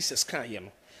ne Jesus kan ye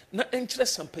no na enkire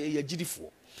sampa ye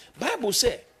agidifo. Bible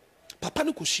say papa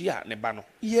no kohia ne ba no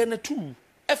ye na tu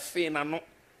efe na no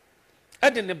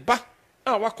ede ne ba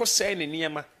a wakose ne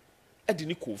niema ede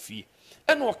ne kofie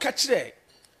ena o ka kire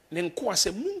ne nko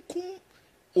ase munkum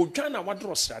odwana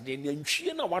wadro srade ne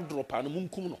antwie na wadro pa no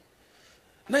munkum no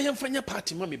na yemfanya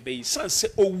party ma me bei sanse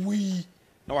owi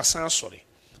na wasan sore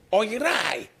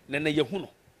oyirai na na yehu no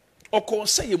oko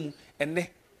sayemu ene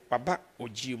baba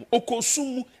ogiemu oko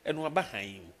sumu eno aba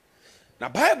han mu. Na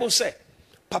Bible say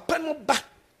papa no ba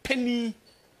pani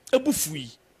ebufui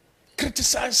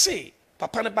criticize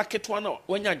papa ne baketwa na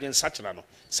wanya adwen sachira no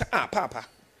say papa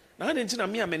na ade ntina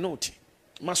me ame note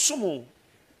masomo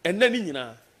enani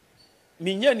nyina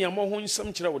minya ni amo ho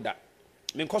nsam kire wo da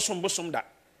menkosom bosom da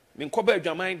menkoba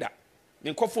adwaman da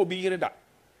menkofo obi yire da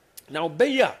na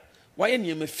obeya waye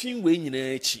ni amafin we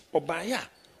nyina achi obaya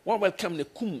wa welcome ne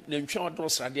kum na ntwa odro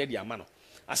srade de ama no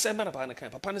asema na pa kan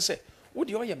papa ne se wo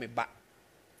de oye me ba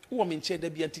wo me nche da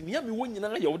bia ntia me wo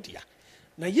nyina ye wo dia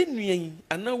na ye nuan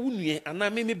ana wo nuan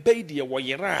ana me bai de wo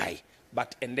yerai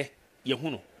but ende ye hu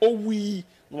no owi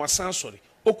no wasan sori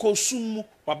okosum mu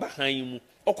waba han mu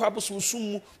okwa abosom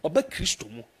mu oba Kristo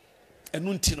mu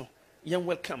enu nti no yen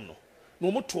welcome no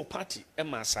no moto party e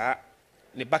ma saa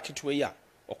ne bucket we ya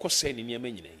okose ne niam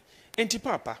nyina enti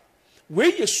papa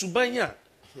we yesuban a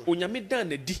onyame dan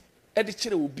na di e de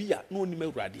kire obi a no onim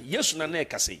awurade Yesu na na e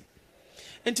kase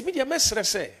enti me dia mesre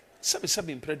se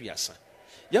sebe mpraduasa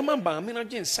yama ba me na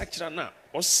gyen sakira na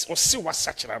ose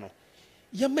wasakira no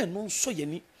yama no so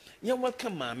yani yen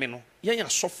welcome ma me no yen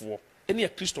asofo ene ya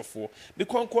Kristofo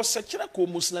because ko sakira ko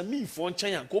muslimi fo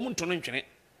nchen ya ko mu ntono ntwene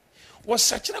wo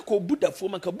sakira ko budafo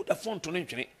maka budafo ntono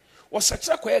ntwene wo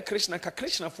sakira ko ya Krishna ka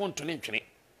Krishna fo ntono ntwene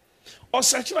o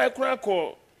sakira ekura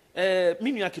ko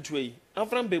minu aketwei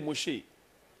Avram be Moshe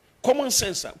common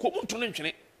sense ko mu ntono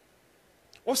ntwene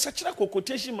wo sakira ko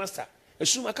quotation master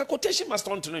esuma ka quotation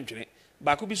master ntono ntwene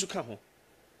ba ko bisu ka ho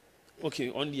okay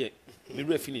on the me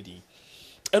refinity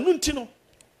enu ntino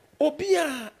obi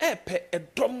a epe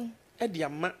edom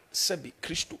ediama sebi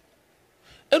Kristo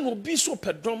eno bi so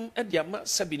pedom ediama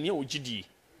sebi ne ogidi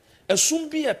esum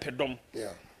bi epedom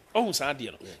ohun sa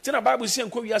de no tina Bible say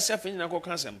enko wiase afanyina ko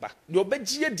kan semba de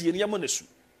obagie die ne yamo nasu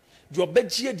de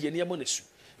obagie die ne yamo nasu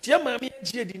tie maame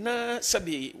gie di na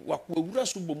sebi wakwura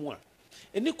so bomu a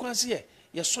eni kwase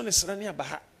ye so ne sra ne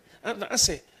abaha ana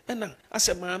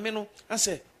ase maame no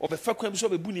ase obefa kwam so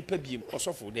obebu ni pa biem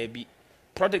osofo da bi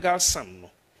prodigal son no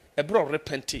ebro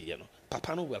repent ye no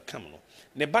papa no welcome no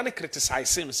ne ba ne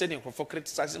criticize him say ne for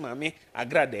criticize maame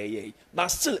Agradaa ye but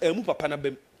still emu papa na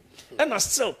bem and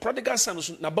still prodigal son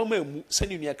so na ba ma emu say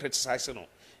ne criticize no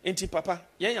enti papa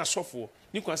yen asofo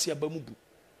ni kwase aba mu bu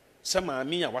sɛ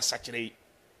maame a wasakyerɛ yi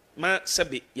ma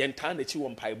sɛbe yɛntaa n'akyi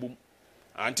wɔ mpaebom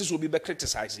ante so obi bɛ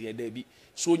criticize yɛ daabi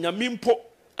so onyame mpo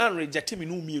an reject me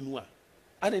no mmienu a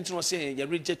ade nti no sɛ yɛ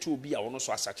reject obi a ɔno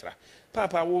so asakyera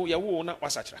papa wo yɛ wo na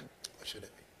wasakyera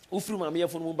wofiri maame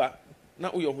yɛfo no mu ba na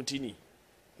woyɛ hotini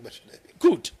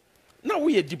good na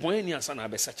woyɛ dibɔnni ansa na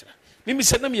abɛsakyera mimi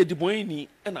sɛ na me yɛ dibɔnni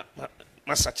ɛna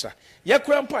masakyera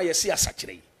yɛkora mpo a yɛse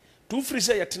asakyera yi to wofiri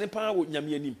sɛ yɛtene paa wɔ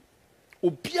nyame anim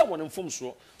obia wɔ ne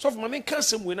mfomsoɔ sɔfo ma menka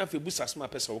asɛm wei na afei busa asɛm a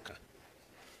pɛ sɛ woka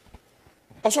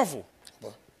ɔsɔfo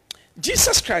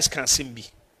Jesus Christ can asɛm bi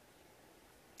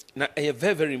na ɛyɛ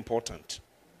very very important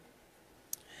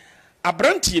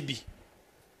aberanteɛ bi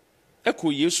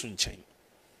ɛkɔ Yesu nkyɛn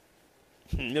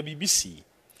na biribi sii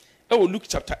ɛwɔ Luke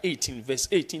chapter 18 verse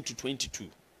 18 to 22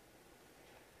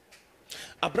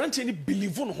 aberanteɛ ni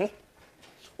believe no ho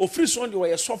ofiri so de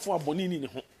wɔyɛ sɔfo abɔne ni ne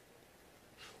ho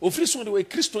ofiri so de wɔyɛ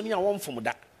kristoni a wɔmfom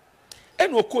da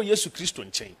ɛna ɔkɔ Yesu Kristo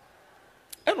nkyɛn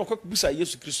ɛna ɔkɔ busa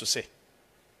Yesu Kristo sɛ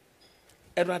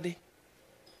Awurade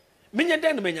menyɛ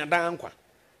dɛn na manya daa nkwa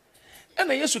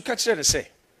ɛna Yesu ka kyerɛ ne sɛ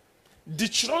di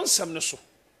kyerɛ nsɛm no so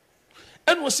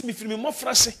ɛna ɔsi mefiri me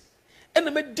mmɔfra se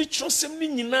ɛna mɛdi kyerɛ nsɛm no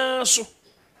nyinaa so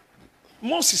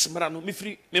Moses mmara no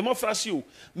mefiri me mmɔfra se o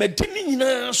mɛdi ne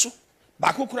nyinaa so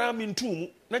baako koraa mentum mu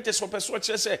na kyɛ sɛ ɔpɛ so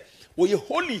ɔkyerɛ sɛ wɔyɛ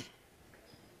holy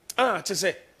kyɛ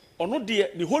sɛ ɔno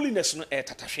deɛ ne holiness no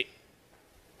tatahwe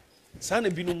saa na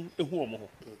binom ehu ɔmo ho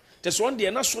kyɛ sɛ ɔno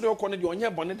deɛ na sɔre ɔkɔ no deɛ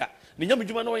ɔnyɛ bɔne da ne nyame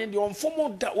dwuma no ɔyɛ deɛ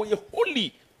ɔmfom da ɔyɛ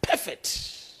holy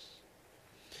perfect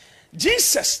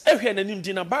Jesus ehwɛ n'anim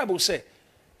di na Bible sɛ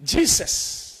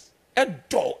Jesus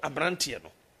ɛdɔ aberanteɛ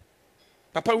no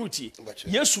papa wutie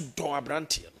Yesu dɔ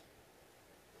aberanteɛ no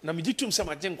na megye tum sɛ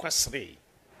magye nkwa sere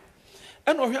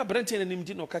ɛna ɔhwɛ aberanteɛ n'anim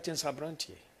di na ɔka kyɛn sɛ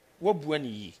aberanteɛ wabua ne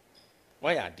yie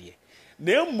wayɛ adeɛ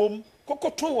na mmom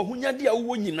kɔkɔtɔ wɔ ho nyade a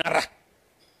wowɔ nyinara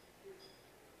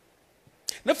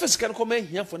na fa sika no kɔma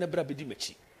ahiafo no bra bɛdi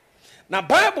m'akyi na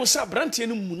Bible sɛ aberanteɛ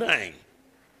no munan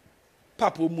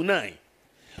papa munan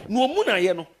na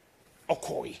ɔmunayɛ no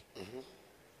ɔkɔe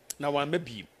na wama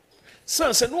biem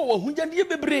san sɛ na ɔwɔ ho nyadeɛ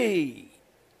bebree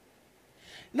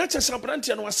na kyɛ sɛ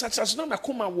aberanteɛ no wasakyera so na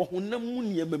nakoma wɔ honam mu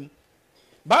nneɛma mu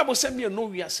Bible sɛ meɛ no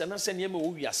wiase na sɛ nneɛma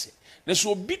wɔ wiase na sɛ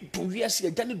obi do wiase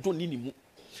agya ne dɔ ne ne mu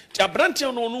nti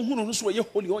aberanteɛ no ɔno hunu no so ɔyɛ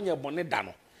holy ɔnyɛ bɔne da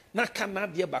no na ka na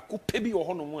adeɛ baako pɛ bi wɔ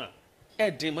hɔ no mu a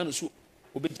ɛden ma no so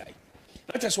obɛgyae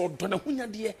na kyɛ sɛ ɔdɔ ne ho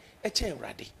nyadeɛ ɛkyɛ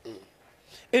Awurade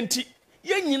enti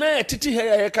yɛn nyinaa yɛtete ha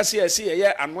yɛ kase yɛse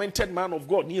yɛyɛ anointed man of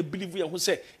God ne yɛ believe yɛn ho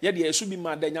sɛ yɛde yɛso bi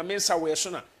ma da nyame nsa wɔ yɛ so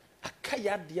na aka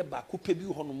yɛ adeɛ baako pɛ bi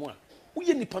wɔ hɔ no mu a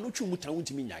woyɛ nipa no twi mu tan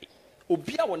wontimi nyae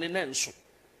obia wɔ ne nan nso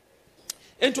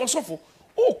enti ɔsɔfo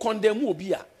o condemn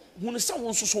obi a hunu sɛ wo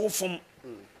nso so wo fom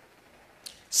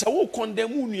sɛ wo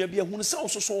condemn nua bi a hunu sɛ wo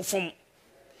nso so wo fom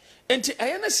enti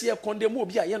ɛyɛ na sɛ yɛ condemn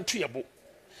obi a yɛnto yɛ bo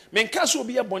menka sɛ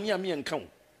obi yɛ bɔne a me yɛnka wo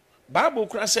Bible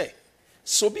kura sɛ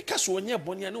sɛ obi ka sɛ ɔnyɛ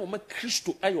bɔne a na ɔma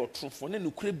Kristo ayɛ ɔtorofo ne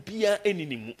nokora biara ɛni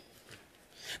ne mu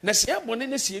na sɛ yɛ bɔne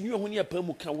na sɛ yɛnua ho ne yɛpaa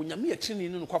mu ka wo nyame yɛtene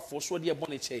ne nokwafoɔ so ɔde yɛ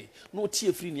bɔne kyɛe na ɔtie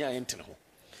afiri ne a yɛntene ho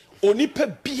onipa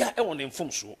bia ɛwɔ ne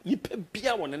mfomsoɔ nipa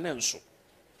bia wɔ ne nan so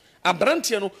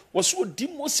aberanteɛ no wɔ so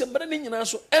ɔdi Mose mmara ne nyinaa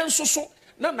so ɛnso so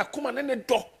na nakoma ne ne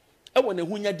dɔ ɛwɔ ne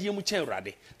ho nyadeɛ mu kyɛn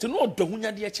Awurade te na ɔdɔ ho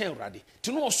nyadeɛ kyɛn Awurade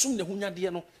te na ɔsom ne ho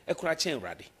nyadeɛ no ɛkora kyɛn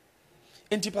Awurade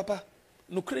enti papa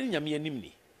nokora ne nyame anim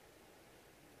ni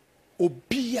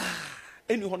obia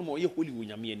ɛni hɔ no ma ɔyɛ holy wɔ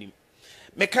nyame anim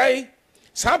mekae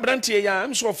saa aberanteɛ yɛ a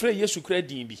ɛm sɛ ɔfrɛ Yesu kora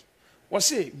din bi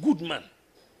wɔse good man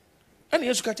ɛna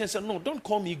Yesu ka kyɛn sɛ no don't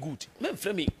call me good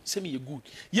memfrɛ me sɛ meyɛ good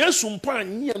Yesu mpo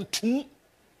anyɛ ntom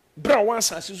bra wa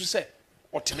asase so sɛ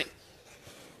ɔtene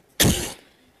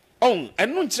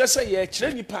ɛno nkyerɛ sɛ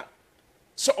yɛkyerɛ nipa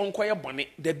sɛ ɔnkɔyɛ bɔne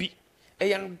dabi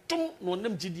ɛyɛ adom na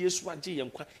ɔnam gyidie so agye yɛn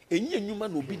nkwa ɛnyɛ nnwuma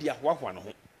na obi de ahoahoa ne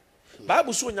ho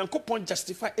Bible so Onyankopɔn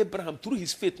justify Abraham through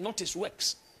his faith not his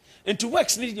works enti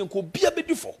works ne deɛ nko bia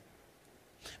bɛdi fo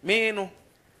me no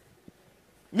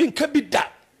menka bi da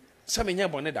sɛ menyɛ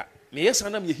bɔne da meyɛ saa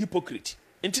na meyɛ hypocrite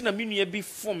enti na me nua bi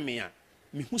fom me a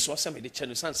mehu sɛ ɔsɛ mede kyɛ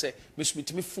no san sɛ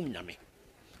mesumitimi fom nyame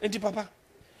enti papa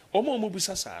ɔmo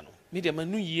bisa saa no me deɛ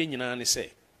manu yie nyinaa ne sɛ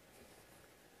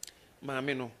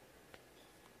maame no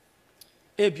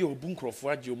ebi obu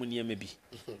nkrɔfo agye ɔmo nneɛma bi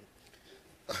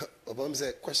Obam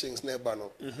say questions never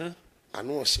no I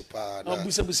know shipa na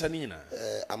busa ni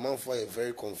nyinaa amanfo are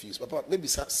very confused papa maybe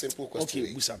simple question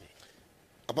okay busa me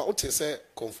about what you say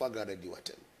confagada di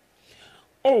watem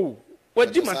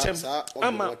wadi matem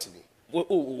ama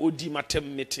odi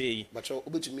matem mete but you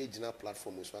obetumi gina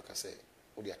platform so aka say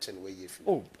o dey attend where you fi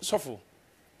sofo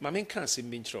ma men kan se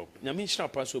mbinchro nyame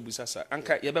nhyira pa so busa sa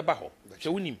anka ye beba ho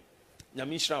hwe wonim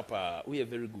nyame nhyira pa we are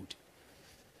very good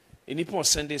enipa o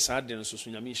Sunday saa de no so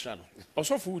nyame hira no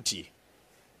osofo utie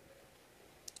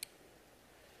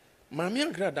maame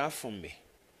Agradaa from me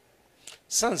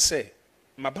sanse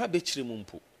maba be kire mu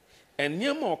mpo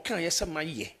eniam o kan yesa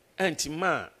maye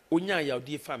antima onya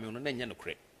yawde fa me no na nya no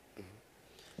kre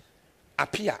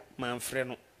apia manfre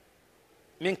no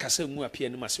men kasa mu apia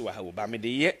no mase wa ha wo ba me de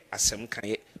ye asem kan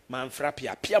ye manfra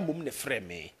apia mom ne frɛ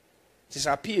me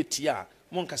sisa apia tia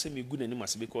mon kasa me gu nani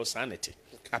mase because sanete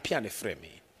apia ne frɛ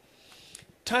me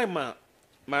time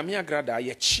maame Agradaa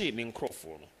ye chi ne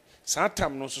nkrofo no saa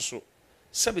tam no so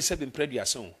sebe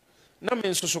mpraduason na me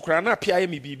nso so kra na apia ye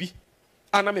me bibi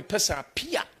ana me pesa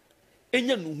apia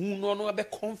enya no hu no abe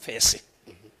confess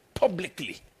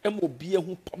publicly emo bia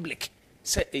hu public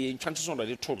say e ntwanto so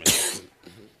de to me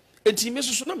enti me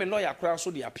so na me lawyer kra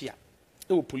so de apia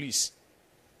e wo police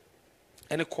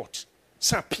any court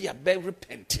say apia be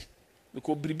repent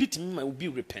because bribit me ma be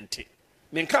repent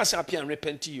me nka say apia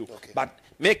repent you but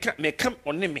me come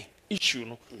on me issue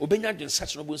no obenya dwen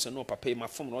search no bo nse no papa ma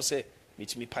fom no say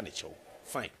me panic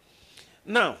fine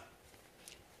now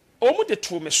omo de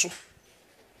to me so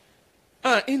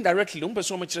indirectly um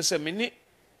person kire say me ni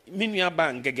minua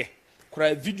ba Ngege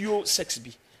kura video sex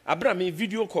bi abra me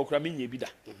video call kura me nya bi da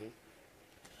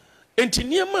enti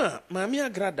niema maame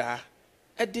Agradaa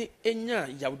ede enya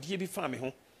yawde bi fa me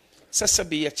ho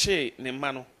sesebe ye che ne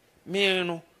ma no me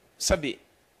no sabe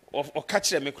o ka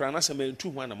kire me kura na se me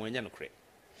ntu ho na mo nya no kre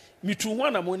me tu ho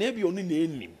na mo na bi onu na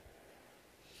enim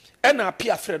ena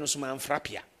apia frɛ no so man fra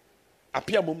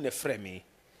apia mom ne frɛ me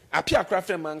apia kura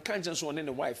frɛ man kan so one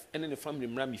ne wife ene ne family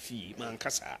mra me fie man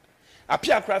kasa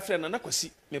apia kura frɛ na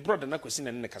kwasi me brother na kwasi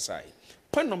na ne kasa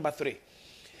point number 3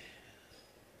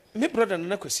 me brother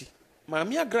na kwasi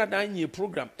maame Agradaa nye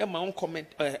program ema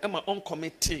on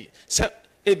comment se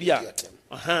ebia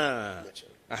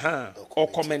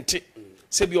or comment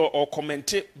se bi or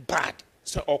comment bad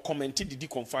so or comment didi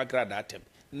confirm Agradaa tem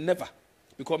never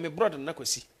because me brother na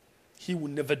kwasi he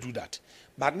will never do that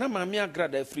but na maame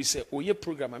Agradaa free say oye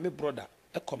program me brother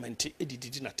e comment e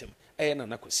didi na tem e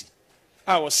na kwasi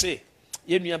I will say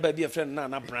ye nua ba bi a friend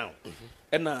na Brown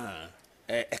na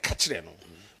e ka kire no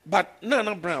but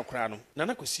na Brown kra no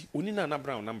na kwasi oni na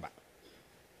Brown number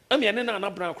am ye na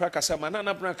Brown kra kasa ma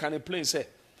na Brown kan plane say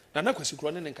na kwasi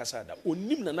kro ne nkasa da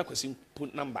onim na kwasi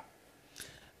number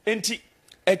enti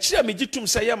e kire me gitum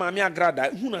say ye maame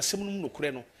Agradaa hu na sem no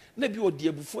kure no na bi odi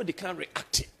abufo de kan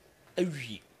react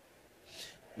awie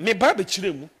me ba be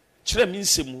kire mu kire mi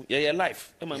nsemu ye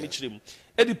life e ma me kire mu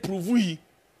e di prove yi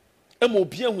e mo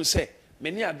bia hu say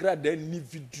me ne Agradaa ni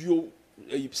video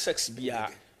sex bia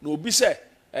na obi say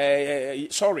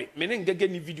sorry me ne Ngege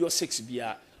ni video sex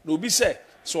bia na obi say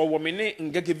so wo me ne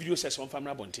Ngege video sex on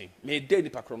famra bonten me de ni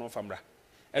pakro no famra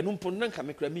enu mpo nan ka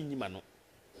me kra me nyima no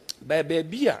ba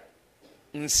bia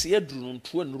nse aduru no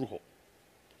nto anuru ho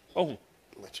ohun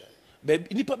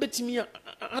nipa betimi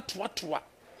atoa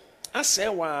asɛ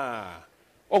wa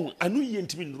ohun anu yie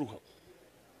ntimi nuru ho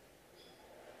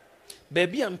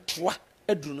baabi antoa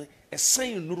aduru no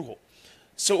ɛsan nuru ho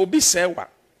so obi sɛ wa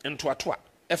ntoatoa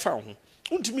ɛfa ho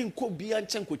ntimi nko bia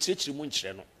nkyɛn ko kyerɛkyerɛ mu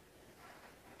nkyerɛ no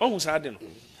ohun saa de no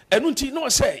ɛnu nti no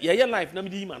sɛ yɛyɛ life na me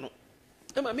di ma no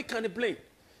ɛma me kan play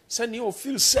sɛ ne o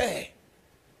feel sɛ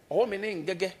ɔwɔ me ne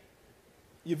Ngege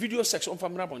ye video sex on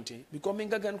famra bonte because me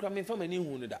Ngege nkra me fama ni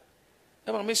hu no da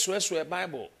ema me so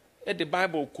Bible e the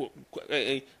Bible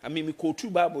I mean me quote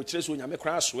Bible kire so nyame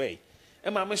kra so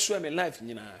ema me so me life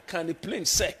nyina kan the plain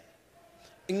say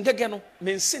Ngege no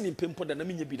me nse ni pempo da na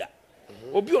me nya bi da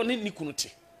obi oni ni kunu te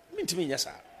me ntimi nya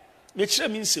sa me kire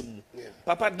me nsem mu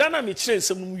papa dana me kire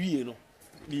nsem mu wie no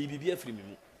me bibia afiri me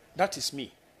mu that is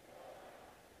me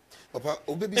papa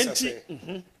obi bi sa say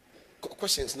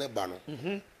questions na ba no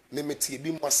me metie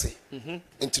bi mwase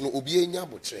enti no obi enya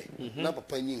abotre na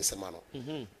papa nyi nsema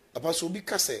no papa so obi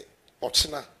ka se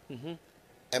ochena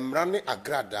emra ne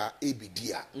Agradaa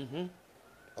ebidia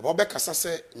papa obekasa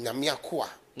se nyame akoa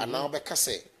ana obeka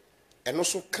se eno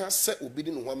so ka se obi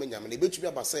di no ho amanyame na betumi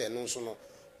aba se eno so no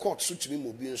court so tumi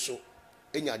mo bi nso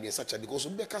enya adwen sacha because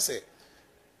obi beka se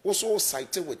wo so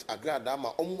site with Agradaa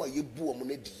ma omo ayebu omo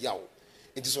na di yawo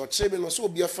enti so chebe no so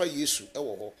obi afa Yesu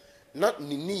ewo ho na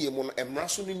nini ye mo no emra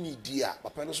so ni di a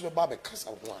papa no so be ba be kasa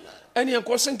ho ana ene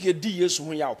enko senke di Yesu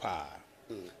ho yaw pa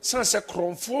san se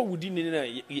kronfo wudi ni na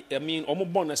I mean omo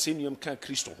bon na senuam kan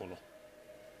Kristo ho no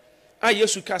a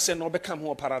Yesu ka se na obeka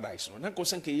ho paradise no na enko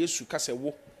senke Yesu ka se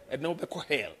wo e na obekọ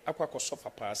hell akwa sofa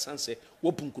pa san se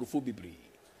wo punkrofo bibiri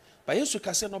ba Yesu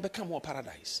ka se na obeka ho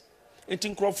paradise enti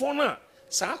nkrofo na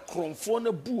sa kronfo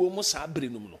na buo mo sa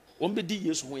brenum no ombe di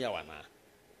Yesu ho yaw ana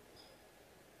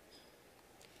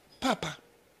papa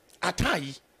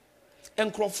atai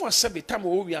enkrofo asabi tam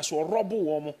wo wi aso robo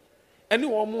wo mo ene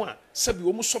wo mo a sabi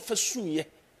wo mo sofa sunye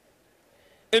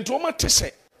ento ma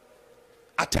tese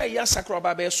atai ya sakra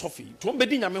ba be sofi to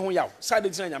mbedi nyame ho yawo sade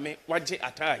tina nyame waje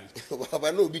atai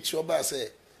baba no bi cho ba say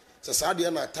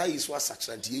sade na atai so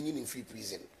asakra nti enyi ni free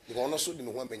prison because no so de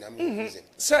no ho nyame prison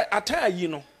say atai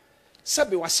no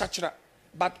sabi wasakra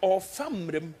but of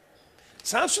famrem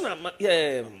sanso na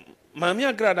Mami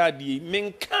Agradaa di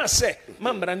menka se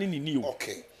mambra ni ni o.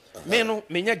 Okay. Me no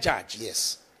menya judge.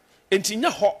 Yes. Enti nya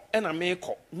ho na me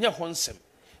kɔ nya ho nsɛm.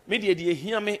 Me de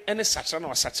ehia me ene sakra na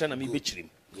wasakra na me bechirim.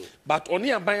 But oni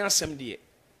aban asɛm de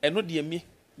eno de me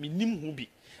nim hu bi.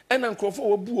 Ɛna nkrofo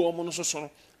wabu o mo no so no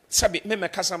sabe me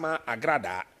mekasa ma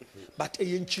Agradaa. But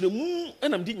eye nkyiremu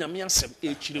ɛna mdi nyame asɛm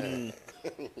kyiremu.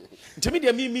 Nti me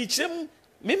de me kyirem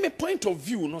me point of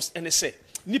view no ene sɛ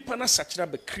nipa na sakra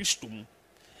be Christum.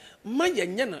 Ma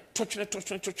yenye na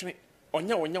totwene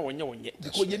onya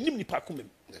because ye nim nipa kumem.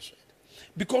 That's right.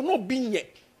 Because no bi nye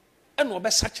e na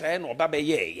obe sakira e na oba be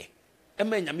ye e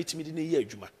ma nyame timi de ne ye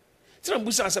adwuma tina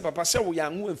busa se papa se wo ya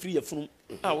nwo amfiri ye funum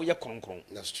a wo ye kronkron.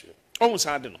 That's true. On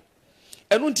sa de no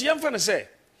enu nti yemfa ne se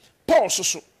Paul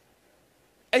soso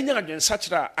enya adwen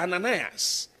sakira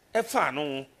Ananias e fa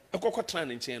no e kokotran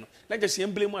ne nchen no na je se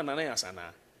emblem Ananias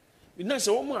ana bi na se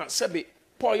wo mu a sebe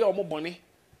Paul ye o mo bone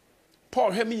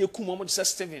Paul hemi ye kum mo de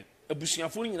Stephen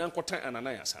abusuafo nyina nkotan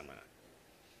Ananias ana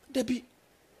dabi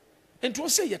ento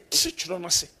se ye tichiro no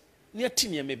se ne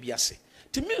atini me biase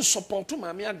ti me support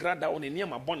Mami Agradaa on ne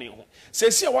ma bone ho se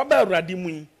se wa ba Awurade mu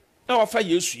yi na wa fa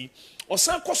Yesu yi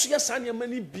osan koso ya san ne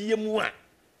mani bie mu a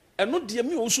eno de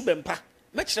me Owusu Bempah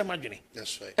me kire madwene.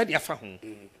 That's right. E de afa ho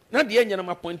na de nyana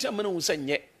ma point amana hu se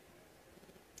nye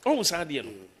ohun sa de no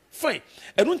fine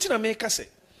eno ntina me ka se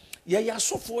ye ya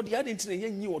sofo de ade ntina ye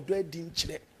nyi odo adi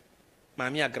nkire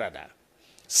Mami Agradaa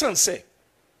san se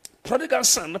prodigal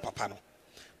son na papa no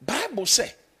Bible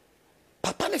say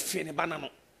papa ne fe ne bana no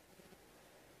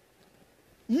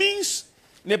means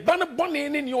ne bana bone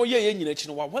ne ne oye ye nyina chi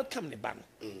no wa welcome ne bana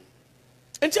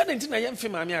enti ade ntina ye mfe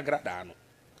Mami Agradaa no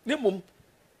ne mom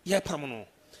ye pam no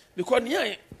because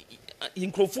ne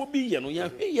inkrofo bi ye no ya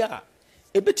hwe ya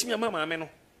ebetimi ama maame no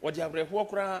wode abrɛho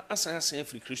kora asan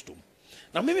afri Kristo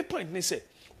na me point ne say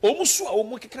omuso a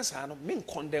omu keka saa no me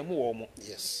condemn wo mo.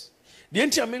 Yes. The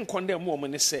enti me condemn wo mo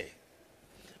ne say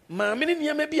maame ne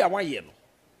niam bi a waye no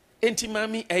enti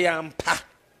maame eya mpa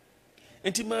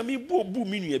enti maame bu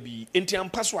minua bi enti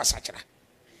ampa so asakira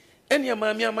enia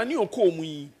maame amane okomu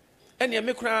yi enia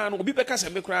me kura no obi beka se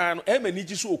me kura no e mani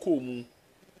gi so okomu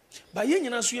ba ye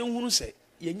nyina so yenhunu se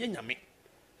ye nyame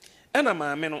ena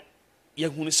maame no ye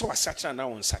hunu se wasakira na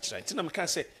won sakira enti na me ka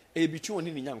se e bitu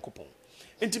oni ni nyankopon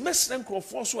enti mesre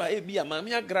nkrofo so a e bi a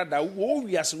Mami Agradaa wo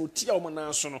wiase no tia o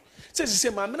na so no se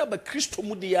maame na ba Kristo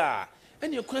mu dia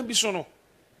ene kwan bi so no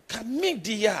ka me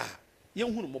dia ye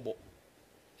hunu mobo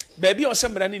baby o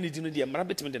semra ni di no dia mara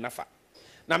betim de nafa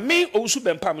na me Owusu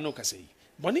Bempah me no kasa yi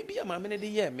boni bia maame ne de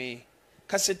ye me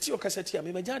kaseti a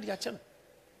me magya de ache no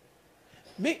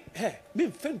me me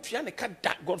mfentua ne ka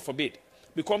da God forbid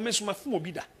because me so mafum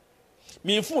obi da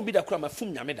me mfum obi da kura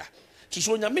mafum nyame da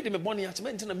so nyame de me boni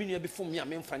atema ntina me nua be fum me a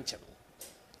me mfa nche no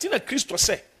tina Kristo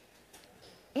se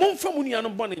mo mfa mu nua no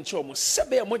boni nche o mo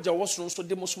sebe ya mogya wo so so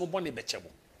de mo so mo boni beche mo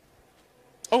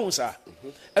ohun sa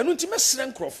enu nti mesre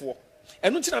nkrofo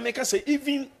enu nti na me ka se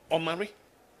even omare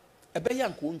ebe ya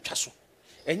nko ntwa so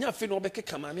enya afi no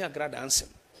obekeka Mami Agradaa ansem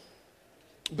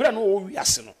bra no o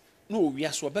wiase no na o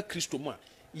wiase oba Kristo mu a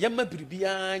yema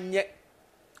biribia nye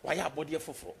waya abode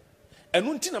foforo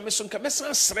enu nti na me so nka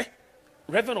mesan sre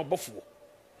Reverend Obofour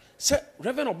say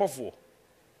Reverend Obofour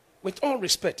with all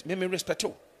respect me respect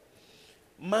you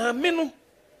maame no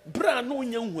bra no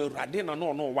nya hu Awurade na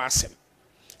no wasem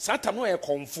satan no e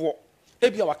konfo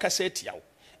ebia wakasa atia wo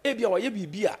ebia waye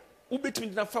bibia ubetimi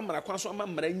dina famara kwan so ama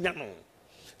mara nya no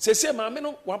sese maame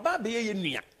no waba be ye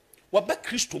nua waba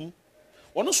Kristom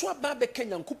ono so aba be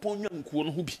Kenya nkopon nwankuo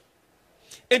no ho bi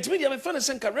entimi dia me fa ne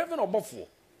senka Reverend Obofour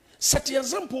set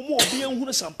example mo obi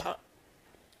enhunu sampa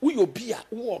wo obi a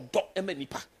wo odo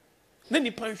emanipa na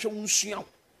nipa nhwe wonsua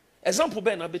example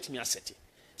be na betimi aseti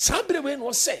sa brewe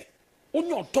no se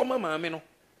onye odo maame no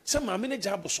se maame ne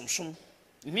gya bosomsom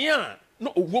nia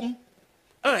no owom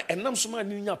enam so ma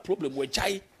ni nya problem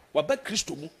wajai waba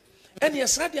Kristo mu ene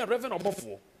yesade a Reverend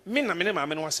Obofour me na me ne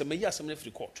maame no asem yi asem na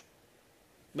free court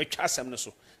me twa asem ne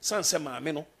so san se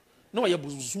maame no na oye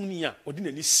bozuni a odi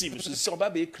na ni sim so se oba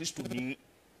be Kristo ni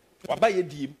waba ye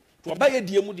diem to waba ye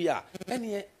diem dia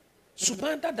ene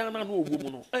subanda dana no owo mu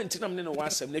no anti na me ne no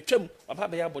wasem na twam waba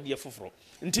be ya bode foforo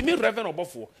nti me Reverend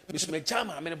Obofour me so me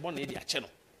jama maame ne bone dia che no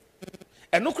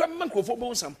and no crab man for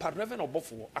bones and part Reverend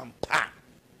Obofour and pa.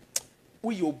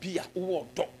 We obi a wo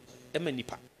do e ma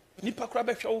nipa kra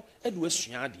be hwew e do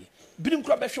asuade binim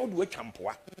kra be hwew do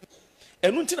atwampoa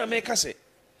enu ntina me ka se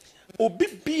obi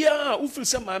bia wo firi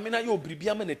se maame na ye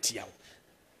obribia ma na tia wo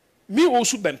mi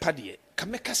Owusu Bempah de ka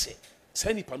me ka se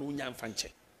sa nipa no nya mfa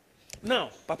nche now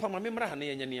papa maame mra ha na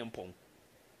ye nya ne empon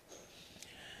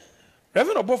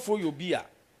Reverend Obofour yo bi a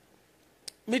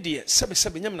me de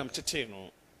sebe nyam nam tete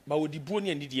no ba wodi buo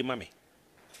ne anidie ma me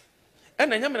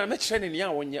ena nyam na me kire ne ne a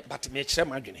wonye but me kire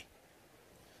ma adwene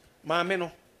maame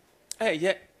no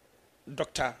ye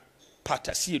Dr.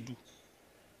 Patasiedu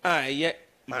ye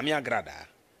maame Agradaa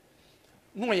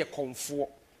no ye konfo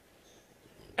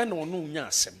ena ono nya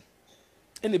asem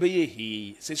ena be ye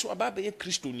he se so aba be ye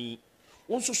kristoni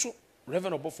wonso so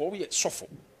Reverend Obofour ye sofo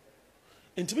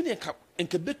entimi ne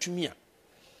enka betumi a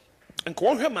enka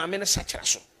won hwe maame ne sakira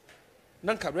so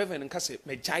na nka Reverend nka se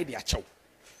me jai de achew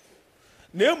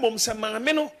na emom se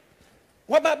maame no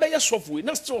waba be ye sofo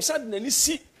na still sad na ni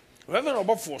si Reverend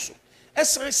Obofour so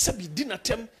esan sabi di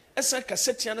natem esan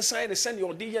kasetia ne san ne sen ye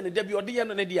ode ye ne da bi ode ye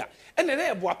no ne dia ene na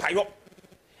ebo apayo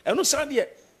eno san de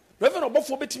Reverend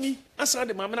Obofour betimi asan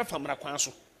de maame na famra kwan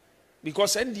so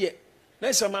because en de na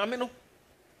esa maame no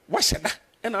wa hyeda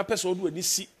ena apese odu ani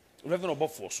si Reverend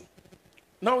Obofour so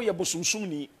now ye bosumsum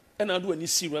ni ena adu ani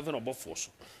si Reverend Obofour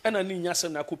so ena ni nya se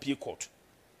na kopie court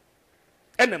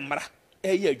ena mra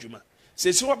eye adwuma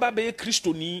se si waba be ye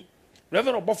kristoni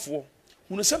Reverend Obofour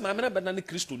hunu se maame na beda ne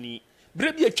kristoni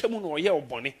bre bi atwam no ye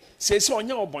obone se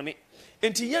onya obone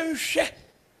enti ye nhwe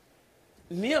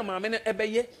ni maame na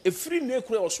ebeye efiri na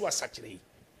ekure oso asakire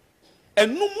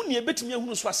enum ni ebetimi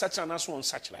ahunu so asakira na so on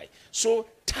sakire so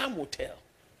time will tell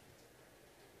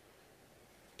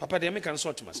papa de me kan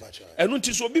sort masa enu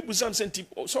nti so obi busam senti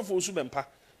so for Owusu Bempah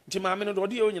nti maame no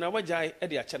de o nyina wagyae e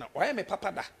de ache na waye me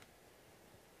papa da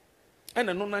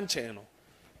ena no na nche no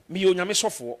mi onyame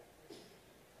sofo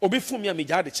obi fumi a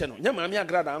megya de che no nya maame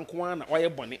Agradaa nko ana waye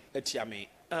bone atia me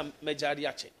megya de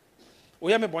ache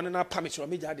oya me bone na pa me che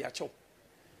megya de ache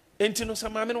enti no sa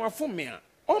maame no afom me a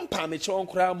on pa me che on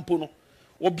kra mpo no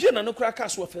obi na no kra ka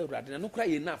so fa Awurade na no kra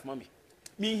ye enough mame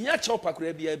mi hia che opa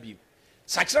kra bia bi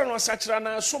sakira no sakira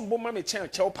na sombo mame che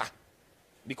opa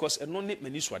because eno ne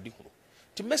mani so ade huru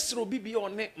ti mesro obi bi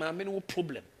on ne maame no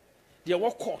problem de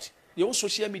wo court de wo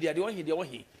social media de wo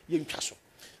he ye ntwa so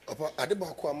papa ade ba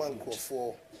ko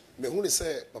Amankrado me hu ne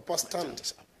say papa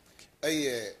stand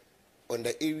on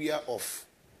the area of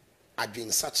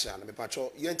adwin sakira na me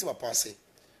pacho ye nti papa say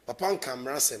papa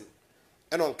nkamra sem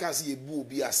ena on ka se ye bu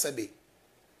obi asebe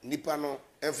nipa no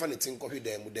emfa ne tin kohwe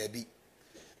da mu da bi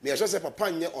me ahwe se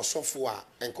papa nye osofo a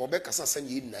enka obekasa sa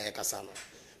nye na ye kasa no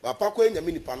papa ko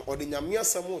nyame nipa no ode nyame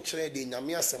asem o kire de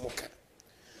nyame asem ka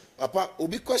papa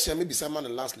obi question me bisa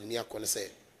man last ni akone say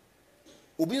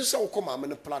obi nso wo koma me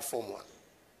no platform a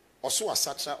oso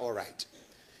asacha all right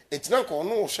entina ko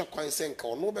no hwe kwan se nka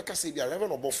ono obekasa bi a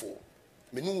Reverend Obofour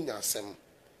me nu nya asem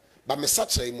ba me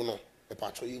sacha imu no me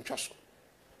patro ye ntwa so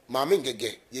maame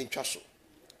Ngege ye ntwa so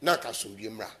na ka so bi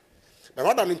mra na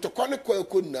wada ni ntokwa ne kwa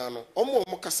ekonna no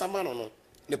omo kasama no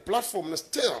ne platform no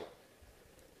still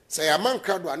say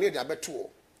Amankrado ane de abeto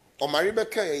o mari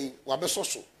beka yi wa beso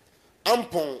so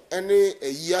ampon ene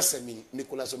eyi asemi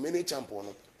Nicholas Omene champion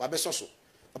no wa beso so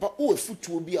papa o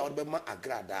efutuo bi a be ma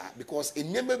Agradaa because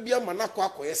enyema bi ama na kwa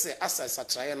akoye say asa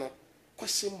satraye no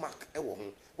question mark e wo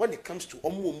ho when it comes to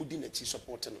omo omudi na chi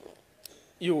supporting no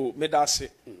yo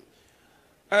medase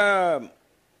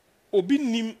obi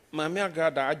nim maame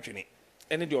Agradaa adwene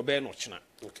ene de obe no chena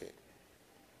okay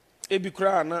ebi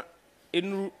kura na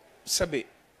enu sebe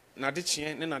na de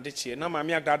chie ne na de chie na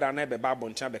maame Agradaa na ebe ba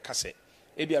bontia be kase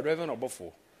ebi a Reverend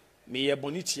Obofour me ye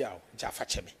boniti a jafa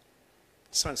cheme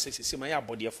san sese ma ya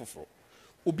abode foforo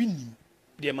obi nim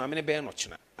de maame ne be no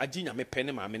chena agi nya me pe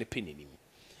ne maame ne pe nenim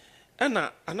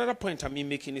ana another point I'm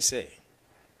making is say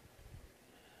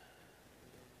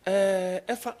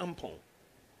efa ampon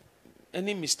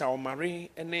ene Mr. Omare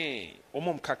ene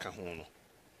omom kaka ho no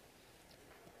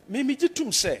me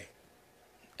gitum say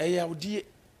eya odie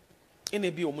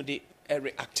ene bi omude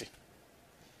react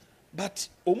but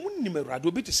omunim Awurade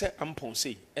obi te say ampon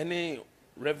say ene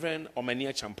Reverend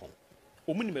Omania champon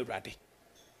omunim Awurade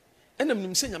enam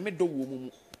nim say nyame do wo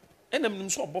mu enam nim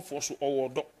so Obofour so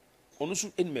owo do ono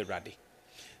so enim Awurade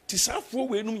ti safo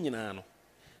we enum nyina no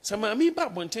sama mi ba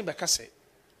bonten be ka say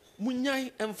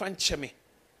munyai emfa ncheme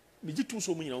me gitum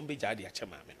so munyina ombe jade ache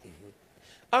maame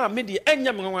no me de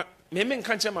enya me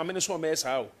nka nche maame no so me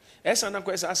esa o esa na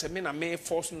ko esa ase me na me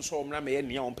force no so omra me ye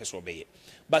nia on pese obeye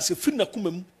ba se firi na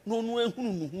kumam no no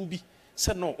ehunu no hu bi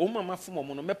se no o mama fom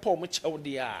mo no me pa o mo chew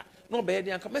de a no obeye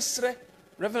de anka mesre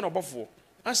Reverend Obofour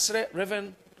asre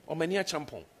Reverend Omania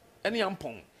Champon ene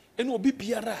ampon ene obi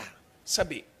biara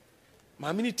sabe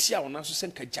maame ni tia ona so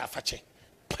senka jafache.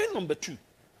 Point number 2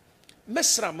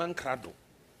 mesra Amankrado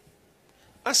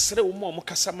asre wo mo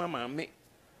kasa maame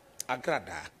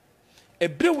Agradaa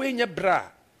ebre we nya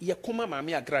bra ye koma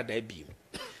maame Agradaa bi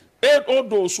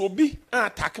odo so bi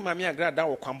attack maame Agradaa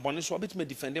wo kwambone so obetime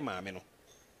defend maame no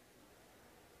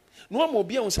no ma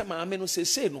obi a won se maame no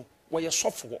sese no wo ye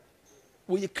sofo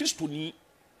wo ye kristoni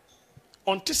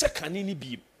onte se kane ni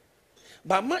bi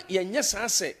ba ma ye nya sa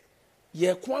se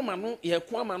ye ko ama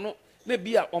no na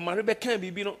bia omare be kan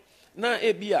bibi no na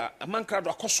e bia Amankrado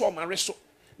akoso omare so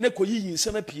na koyiyi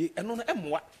nsem apie eno no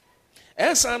emoa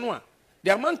ensa no a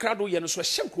de Amankrado ye no so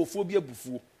hye nkrofo bi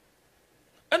abufuo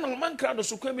eno Amankrado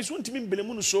so kwa mi so ntimi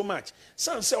mbelemu no so much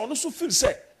san se ono so feel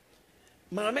se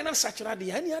maame na sachira de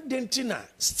yani adentina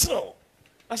still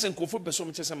as nkrofo beso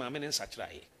mche se maame na sachira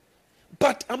ye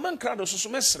but Amankrado so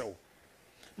mesrew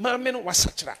maame no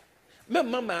wasachira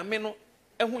memma maame no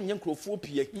eho nye nkrofo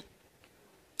pie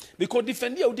because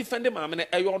defend maame no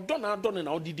e yodo na adon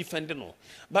na odi defend no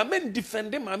but men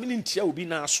defend maame no ntia obi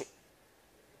na aso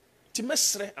ti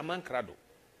mesre Amankrado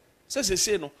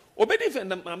se no obi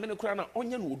defend maame no kura na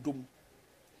onye no odom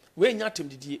we nya atem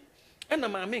didie ena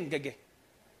maame Ngege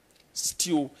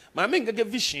still maame Ngege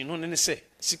vision no ne se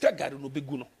sika gare no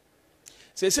begu no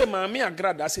se maame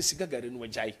Agradaa se sika gare no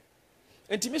agyae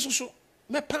enti me so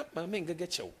mepa maame Ngege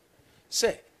chew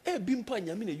se bi mpa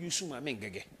nyame na yusu maame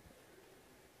Ngege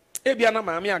bia na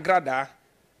maame Agradaa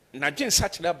na dwen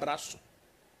sachira braso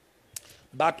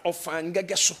but of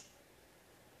Ngege so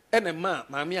ene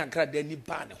maame Agradaa ni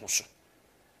ba ne ho so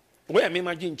we me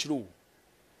ma dwen chiro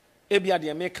bia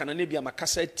de me kana na bia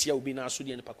makasa tia obi na aso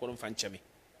de ne pakoro mfa ncheme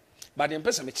but de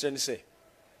mpesa me kire ne se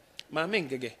maame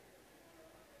Ngege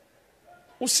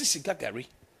osisi gagari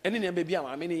ene ne be bia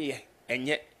maame ne ye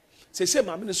enye se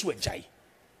maame ne so agyae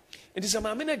enti se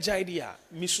maame ne agyae dia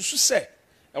misusu se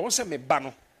e wo se me ba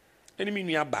no ene mi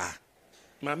nua ba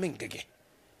maame Ngege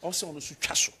o se ono so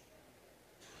twa so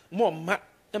mo ma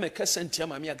na me kasa ntia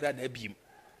maame Agradaa biem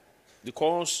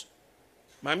because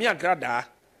maame Agradaa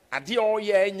ade o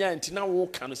ye nya ntina wo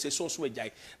ka no se so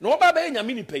agyae na wo ba ba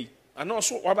nyame ni pai ana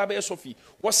so wo ba ba sofi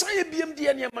wo san ye biem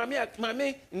die ne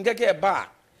maame Ngege ba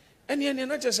ene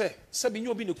na je se sabi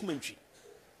nyo bi ne kumantwi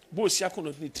bo si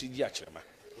akono ni tridi a kyerema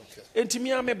enti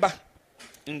mi ame ba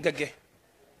Ngege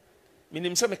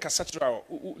minim se me kasa kyerwa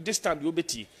this time you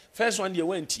beti first one dey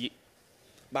wantie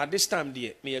but this time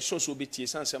dey me ye so beti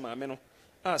sanse maame no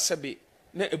a sebe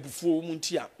na ebufuo mu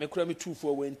ntia me kura me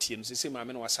tufuo wantie no se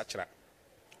maame no wasakyera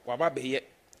waba beye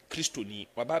kristoni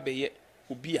waba beye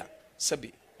obi a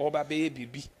sebe oba beye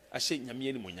bibi ahye nyame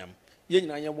ani monyam ye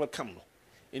nyina ye welcome no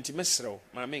enti mesrew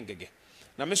maame Ngege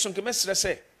na me so nke mesre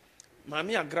se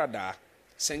maame Agradaa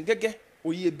se Ngege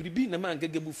oye bribi na ma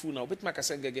Ngege bufu na obetima ka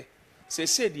se Ngege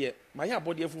se de ma ya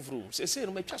abode afufuru se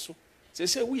no matwa so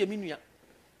se wo ye minua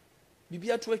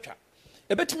bibia to atwa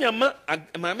ebetimi ama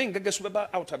maame Ngege so beba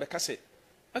out abeka se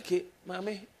okay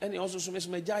maame ene ozo so meso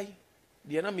magyai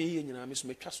de na me ye nyina me so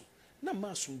matwa so na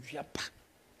ma asomdua pa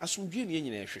asomdua ne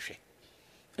nyina ehwehwe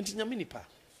enti nyame nipa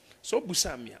so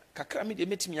busa amia kakra me de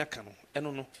metimi aka no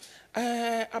eno no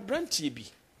abrantie bi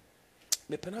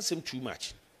me penasem too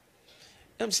much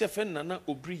MCF nana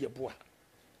obri yeboa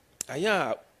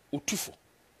aya otufo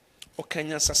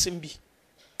okanya sasem bi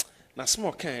na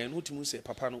small kan no timu se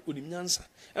papa no onim nyansa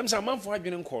emsa amanfo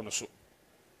adwene nko no so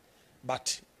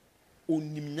but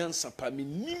onim nyansa pa me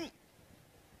nim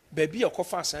baby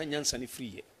akofa asan nyansa ne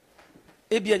friye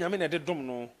ebia nyame na de dom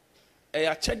no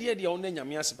ya kyade de on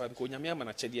nyame asepa ko nyame ama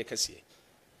na kyade kase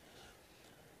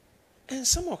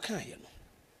ensam okan ye no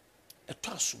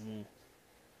eto asomu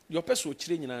yo pese o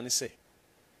kire nyina ne se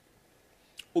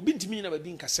obi ntimi nyina ba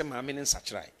bi nkase maame ne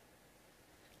nsakyrai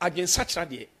adwen sakyra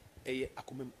de eye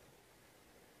akomam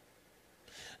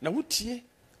na wotie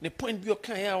ne point bi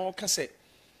okan ya o kase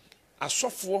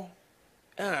asofo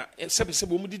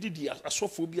sebe omu didi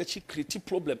asofo bi achi create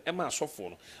problem ema asofo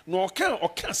no na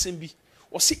okan sem bi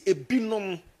o se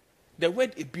ebinom the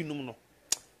word ebinom no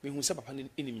me hu se papa ne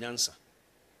enim nyansa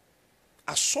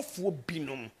asofo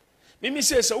binom mimi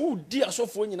se wo di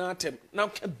asofo nyina atem na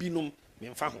ka binom me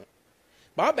mfa ho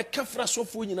ba be ka fra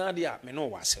asofo nyina de a me no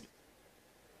wasem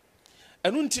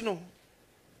enu nti no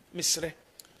misre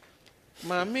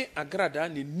maame Agradaa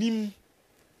ne nim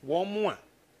wo mo a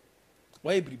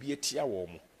wa ebribi etia wo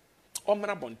mo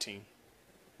omra bonten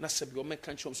na sebi o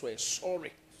meka nchom so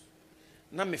sorry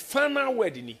na me final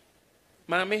word ni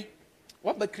maame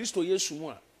wa ba Kristo Yesu mu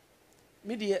a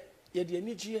me de ye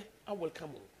anigye a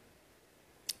welcome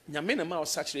nyame na ma o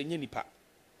sachere nya nipa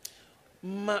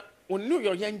ma onu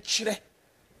yo yenkyere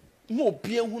ma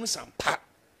obia hunu sampa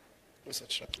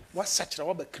wasachira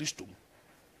wa ba Kristo mu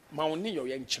ma oni yo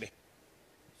yenkyere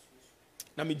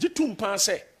na me gitum pa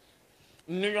se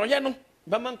nyoye no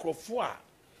ba man krofo a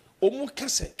omu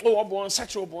kase obon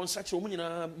sachire omu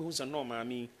nyina hu se no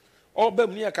maami oba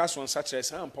mu ne ka so sachire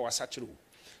se ampa wasachire o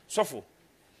sofo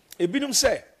ebinum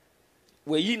se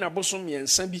wayi na bosom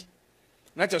yensa bi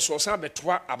na je so san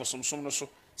betoa abosomsom no so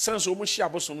senso omu hia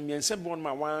abosom no yensa bi won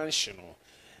ma wanhye no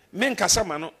men kasa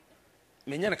ma no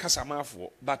menye ne kasa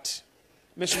maafo but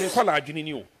me so me kola adwene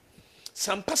ni o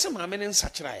sampa se maame ne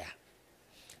nsachira ya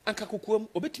anka kokoam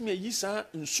obetumi ayi saa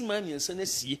nsuma yensa na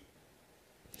sie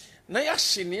na ya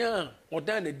hyene a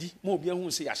odan na di ma obi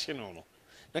ahu se ya hyene no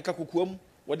na ka kokoam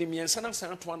wode miensa na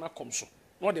san to anakom so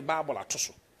na wode bible ato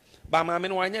so ba maame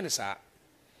no wanya ne saa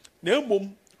na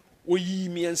embom oyi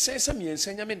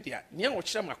miensa nyame dia ne a wo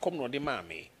kire makom no de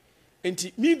maame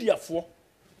enti media fo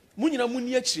munyina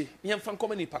muni akire ne mfa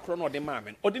nkoma ni pakro no de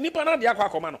maame ode nipa na de akwa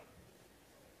akoma no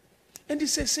enti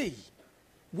sei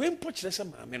we mpo kire se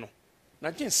maame no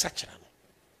na gye nsachira no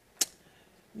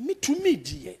mitumi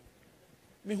die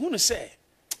me hunu se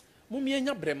mumie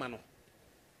nya brema no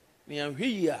ne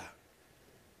anhwe a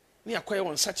ne akoye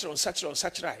won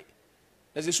nsachira ai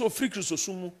na ze so free Kristo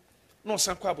sumu no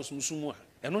san kwa abosom sumu a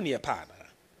eno ne ye pa na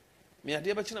me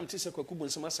ade ba kinam tese kwaku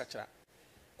bonsam asachira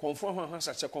konfo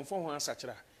ho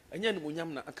asachira anya ne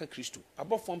monyam na aka Kristo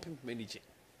abofo mpempmanije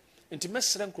enti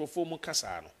mesere nkrofo mu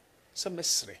kasa no se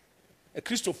mesere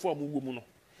Kristofo amu mu no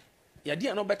yade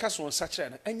ano beka so nsachira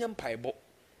na anya mpaebo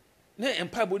na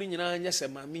empaebo ni nyina anya se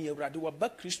maami Awurade wa ba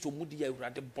Kristo mu di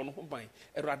Awurade bono ho ban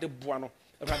Awurade boa no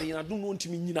Awurade yana do no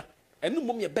ntimi nyina enu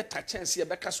mom ye beta chance ye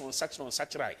beka so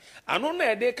nsachira ano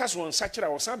na ede ka so nsachira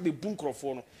wo san be bu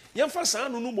nkrofo no yemfa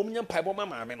san no no mom nya mpaebo ma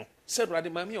maame no se Awurade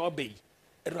maami a obai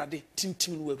Awurade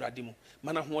tintim no Awurade mu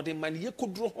mana ho de man ye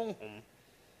koduro honhom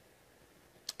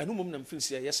enu mom na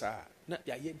mfilisi ye sa na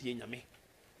ya ye die nyame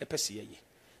epese ye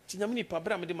ti nyame ni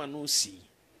pabra me de ma no si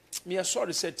me ya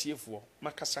sorry say tiefo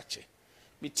makasa che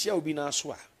me tia obi na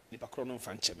so a ni pakro no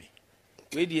mfa nche me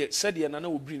we de said na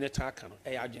obiri ne ta aka no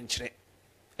e ya adwenkyere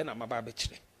e na maba be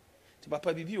kire ti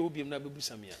papa bibi obi na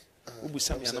bebusa me a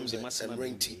obusa me na me de masema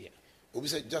obi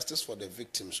said justice for the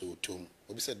victims so tom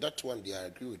obi said that one they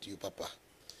agree with you papa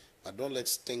but don't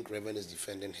let's think Reverend is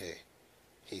defending her.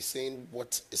 He's saying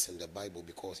what is in the Bible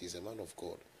because he's a man of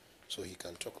God, so he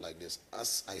can talk like this.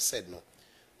 As I said, no,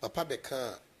 Papa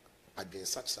Beka again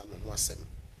such some wasem.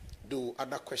 Do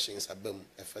other questions about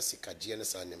Efesika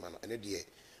GNS and man and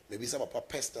maybe some Papa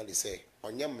personally say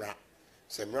on Yamra,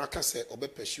 say Mraka say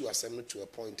obe pursue assembly to a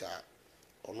point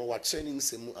or no what training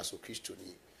semu as a Christian.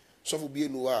 So for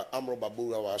being no Amro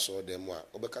Babura was or them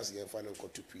Obekas yen final go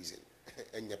to prison.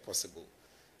 Any possible.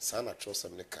 Sana trust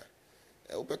some neka.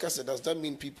 Obeka said, does that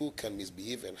mean people can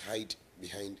misbehave and hide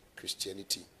behind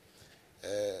Christianity?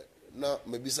 Now,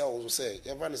 maybe I also say,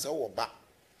 everyone is our back.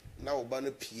 Now,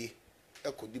 Obana P.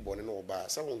 Echo di bonnet no bar,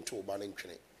 someone to Obana in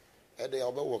Trinity. Ede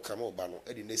Oba will come Obano,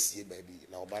 Eddie Nessie baby.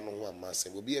 Now, Obano one mass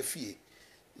will be a fee.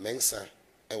 Mensa,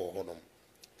 Ewa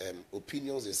Honum.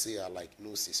 Opinions they say are like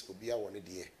gnosis. Obia one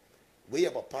idea. We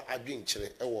have a part I drink chile,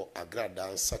 Ewa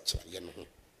Agradaa such a yanoho.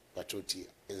 Patoti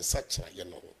in such a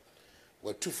yanoho.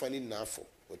 We're too funny now for,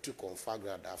 we're too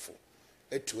Agradaa for.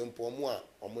 Etu empo mo a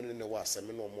omone ne wa asem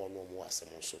no mo asem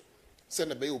so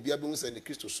send be obi abun say the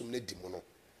Christo sum ne di mo no.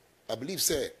 I believe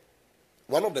say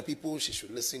one of the people she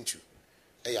should listen to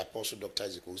Apostle Dr.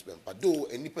 Bempah though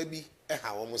enipa bi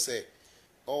ha wo mo say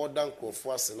all dan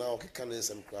krofo ase na okeka ne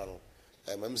nsem kra no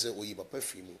mam say oyi papa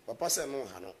firi mu papa say no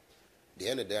ha no the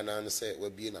end there na say we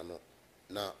bi na no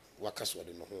na wakaso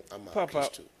de no ho ama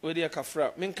Christo we dey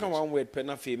kafra menka one word pe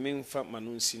na fe menfa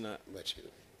manunsi na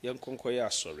yenkonko ya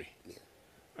sorry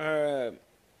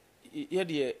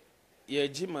ye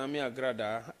ji maame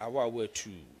Agradaa awa watu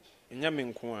nya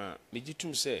menko a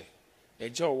megitum se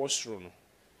eja owo soro no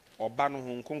oba no ho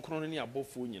nkonkron ne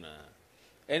Obofour nyina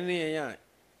ene ye ya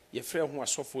ye frɛ ho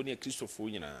asofo ne Kristofo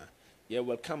nyina ye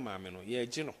welcome maame no ye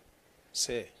ji no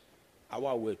se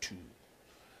awa watu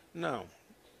now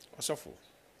asofo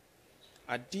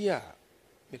adia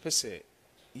me pese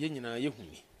ye nyina ye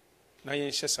huni na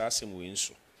ye nhye saa asem we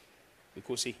nso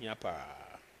because ehia pa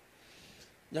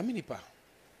nyame nipa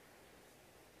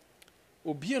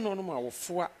obie no no ma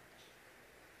wofoa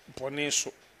bone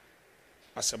so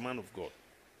as a man of God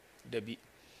dabi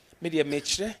me de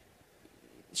mekire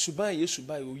suban yesu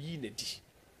bai oyi na di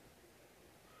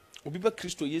obi ba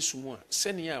Kristo Yesu mu a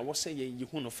sene a wo se ye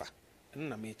yehu no fa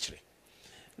na mekire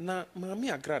na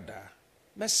maame Agradaa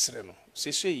mesre no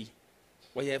sesei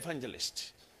wo ye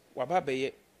evangelist waba be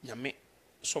ye nyame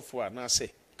sɔfo a na sɛ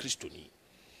kristoni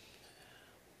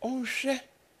ɔnhwɛ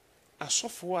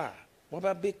asɔfo a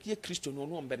waba bɛyɛ kristoni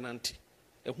ɔno ɔmbɛnante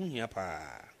ɛho hia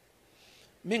paa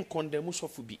men kɔndɛmu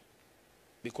sɔfo bi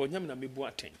because nyam na mebu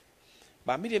atɛn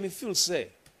ba me deɛ me feel sɛ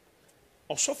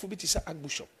ɔsɔfo bi te sɛ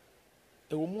archbishop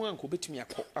ɛwɔ mu anko betumi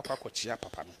akɔkyea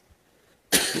papa no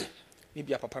ne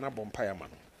bia papa no abɔ mpa ya ma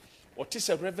no ɔte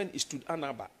sɛ reverend istud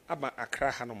anaba aba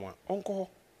akra ha no mu a ɔnkɔ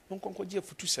hɔ gye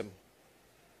afutu sɛm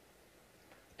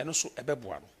ɛno so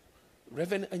ɛbɛboa no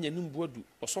reverend anya no mbu adu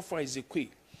ɔsɔfo a ezekwe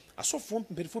asɔfo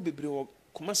mpanyinfo bebree wɔ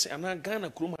Kumasi anaa Ghana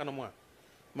kurom ha no mu a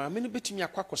maame no betumi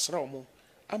akɔsra ɔmo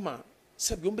ama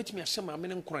sɛbi ɔmo betumi ahyɛ maame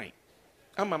no nkoran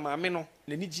ama maame no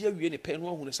n'ani gye awie ne pɛ no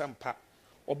ahunu sɛ mpa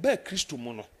ɔbaa kristo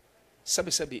mu no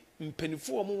sɛbi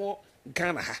mpanyinfo ɔmo wɔ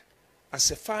Ghana ha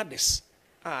as a fathers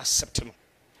a accept no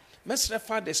mɛsrɛ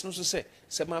fathers no so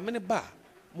sɛ maame no ba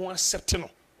mo accept no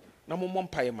na mo mmɔ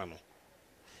mpaeɛ ma no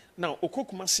na okɔ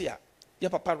Kumasi a ya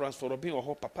papa Ransford Robin wɔ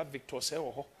hɔ papa Victor sɛ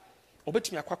wɔ hɔ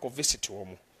obetumi akɔ visit wɔ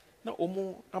mo na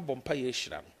ɔmo abɔ mpaeɛ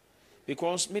ahyira no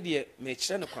because me deɛ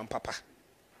mekyerɛ no kwan papa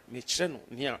mekyerɛ no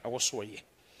nea ɛwɔ so ɔyɛ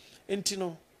enti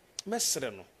no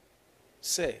mɛsrɛ no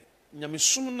sɛ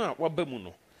nyamesom no a waba mu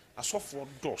no asɔfoɔ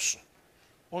dɔɔso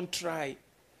on try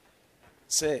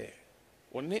sɛ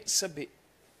ɔne sɛbe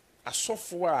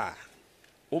asɔfoɔ a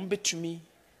ɔmbɛtumi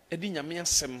adi nyame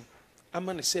asɛm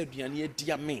ama ne sɛ aduane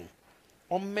adi amen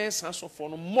ɔmmɛn saa asɔfoɔ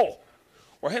no mmɔ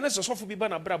ɔhɛ ne sɛ sɔfo bi ba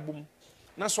na brabom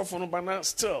na asɔfo no ba na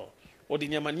still ɔde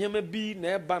nneɛma bi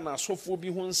na ɛba na asɔfoɔ bi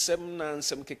ho nsɛm na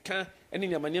nsɛm keka ɛne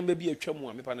nneɛma bi atwa mu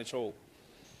a mepa no kyɛw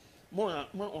mo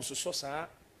ɔnsosɔ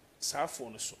saa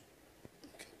afɔ no so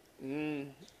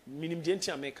minim deɛ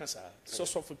nti a meka saa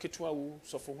sɔfo ketewa wo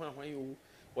sɔfo ho ahwan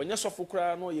wo ɔnyɛ sɔfo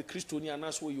koraa na ɔyɛ kristoni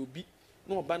anaasɛ ɔyɛ obi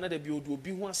na ɔba na da bi ɔde obi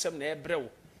ho asɛm na ɛbrɛ wo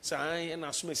saa ɛna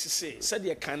asom asise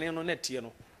sɛdeɛ kane no na ɛteɛ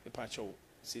no mepa kyɛw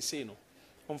sesei no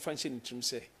ɔmfa nhyɛ ne tirim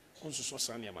sɛ ɔnsosɔ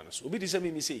saa nneɛma no so obi de sɛ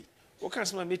mimi sei wɔka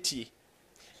asɛm a mɛtie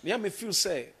nea me feel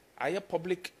sɛ ayɛ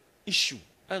public issue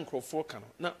a nkurɔfoɔ ka no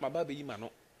na maba bɛyi ma no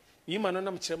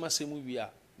na mekyerɛ m asɛm wie a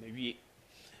mawie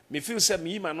me feel sɛ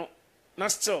meyi ma no na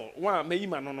still wa mayi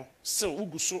ma no still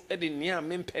wogu so de nea a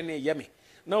mempɛ ne ɛyɛ me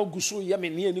na wogu so yɛ me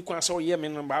nea ani kwan sɛ ɔyɛ me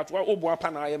no baat woboa pa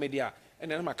na ayɛ me deɛ a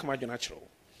ɛnɛ na makama adwene akyerɛ wo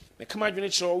mekama adwene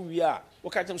kyerɛ wo wie a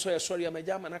woka kyɛm sɛ ɔyɛ sɔre a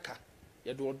magya ama no ka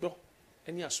yɛde ɔdɔ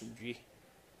ne asomdwie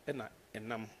ɛna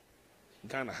ɛnam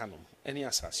Ghana hanom ɛne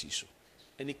asase so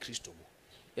ɛne Kristo mu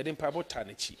yɛde mpaebɔ taa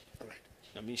n'akyi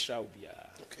na menhyira wo biara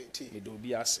mede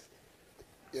obi ase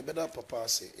yɛbɛda papa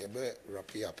ase yɛbɛ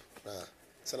wrap up na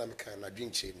sɛna meka na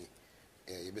adwenkyerɛ ni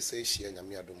yɛbɛsɛ hyia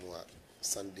nyame adom a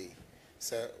Sunday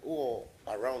sɛ wowɔ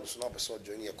around so na wopɛ sɛ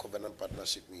ɔjoin yɛ covenant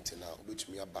partnership meeting na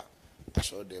wobɛtumi aba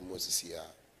asɔredan mu asisi a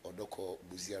ɔdɔkɔ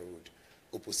Buzia Road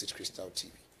opposite Crystal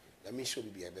TV na menhyɛ obi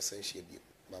bia yɛbɛsɛ nhyia bio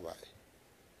bye bye